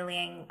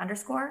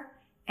 @OliviaLiang_.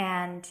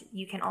 And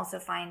you can also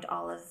find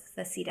all of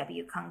the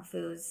CW Kung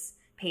Fu's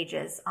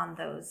pages on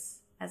those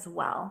as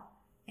well.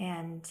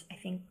 And I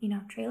think,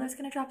 trailer's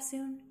going to drop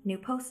soon. New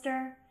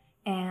poster.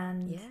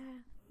 And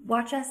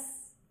watch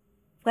us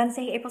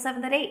Wednesday, April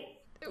 7th at 8.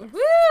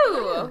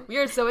 Woo! We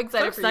are so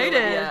excited for you,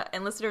 excited. Olivia.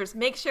 And listeners,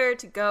 make sure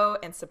to go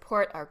and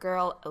support our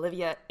girl,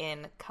 Olivia,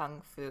 in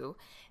Kung Fu.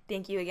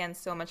 Thank you again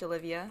so much,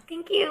 Olivia.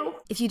 Thank you.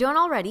 If you don't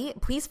already,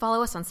 please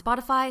follow us on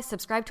Spotify,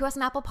 subscribe to us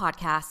on Apple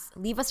Podcasts,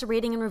 leave us a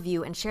rating and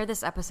review, and share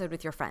this episode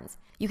with your friends.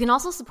 You can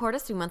also support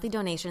us through monthly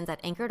donations at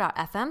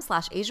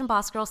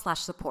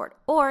anchor.fm/AsianBossGirl/support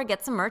or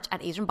get some merch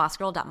at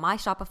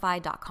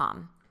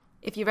asianbossgirl.myshopify.com.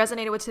 If you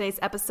resonated with today's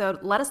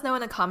episode, let us know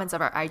in the comments of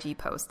our IG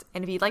post.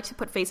 And if you'd like to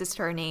put faces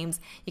to our names,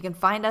 you can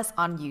find us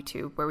on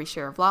YouTube, where we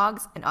share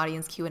vlogs, an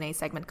audience Q&A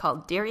segment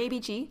called Dear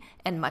ABG,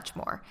 and much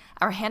more.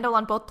 Our handle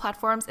on both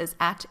platforms is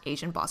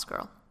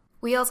 @AsianBossGirl.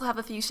 We also have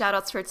a few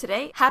shout-outs for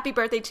today. Happy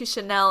birthday to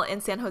Chanel in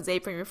San Jose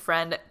from your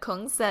friend.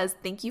 Kung says,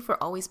 thank you for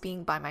always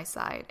being by my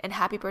side. And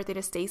happy birthday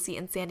to Stacy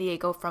in San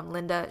Diego from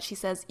Linda. She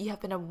says, you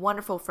have been a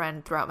wonderful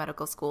friend throughout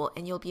medical school,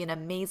 and you'll be an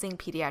amazing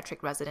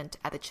pediatric resident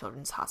at the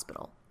Children's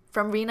Hospital.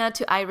 From Rena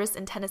to Iris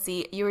in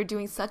Tennessee, you are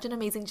doing such an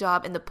amazing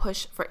job in the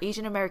push for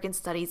Asian American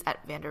studies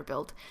at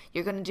Vanderbilt.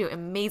 You're going to do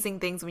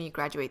amazing things when you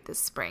graduate this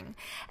spring.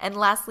 And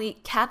lastly,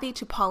 Kathy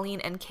to Pauline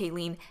and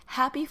Kayleen,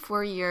 happy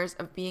 4 years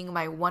of being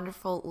my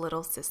wonderful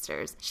little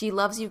sisters. She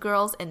loves you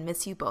girls and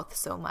miss you both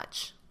so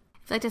much.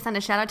 If you'd like to send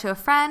a shout out to a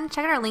friend,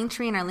 check out our link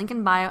tree in our link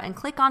in bio and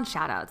click on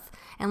shoutouts.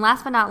 And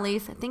last but not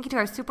least, thank you to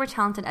our super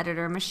talented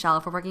editor,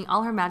 Michelle, for working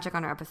all her magic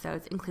on our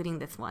episodes, including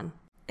this one.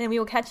 And we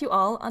will catch you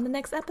all on the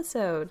next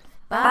episode.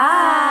 Bye.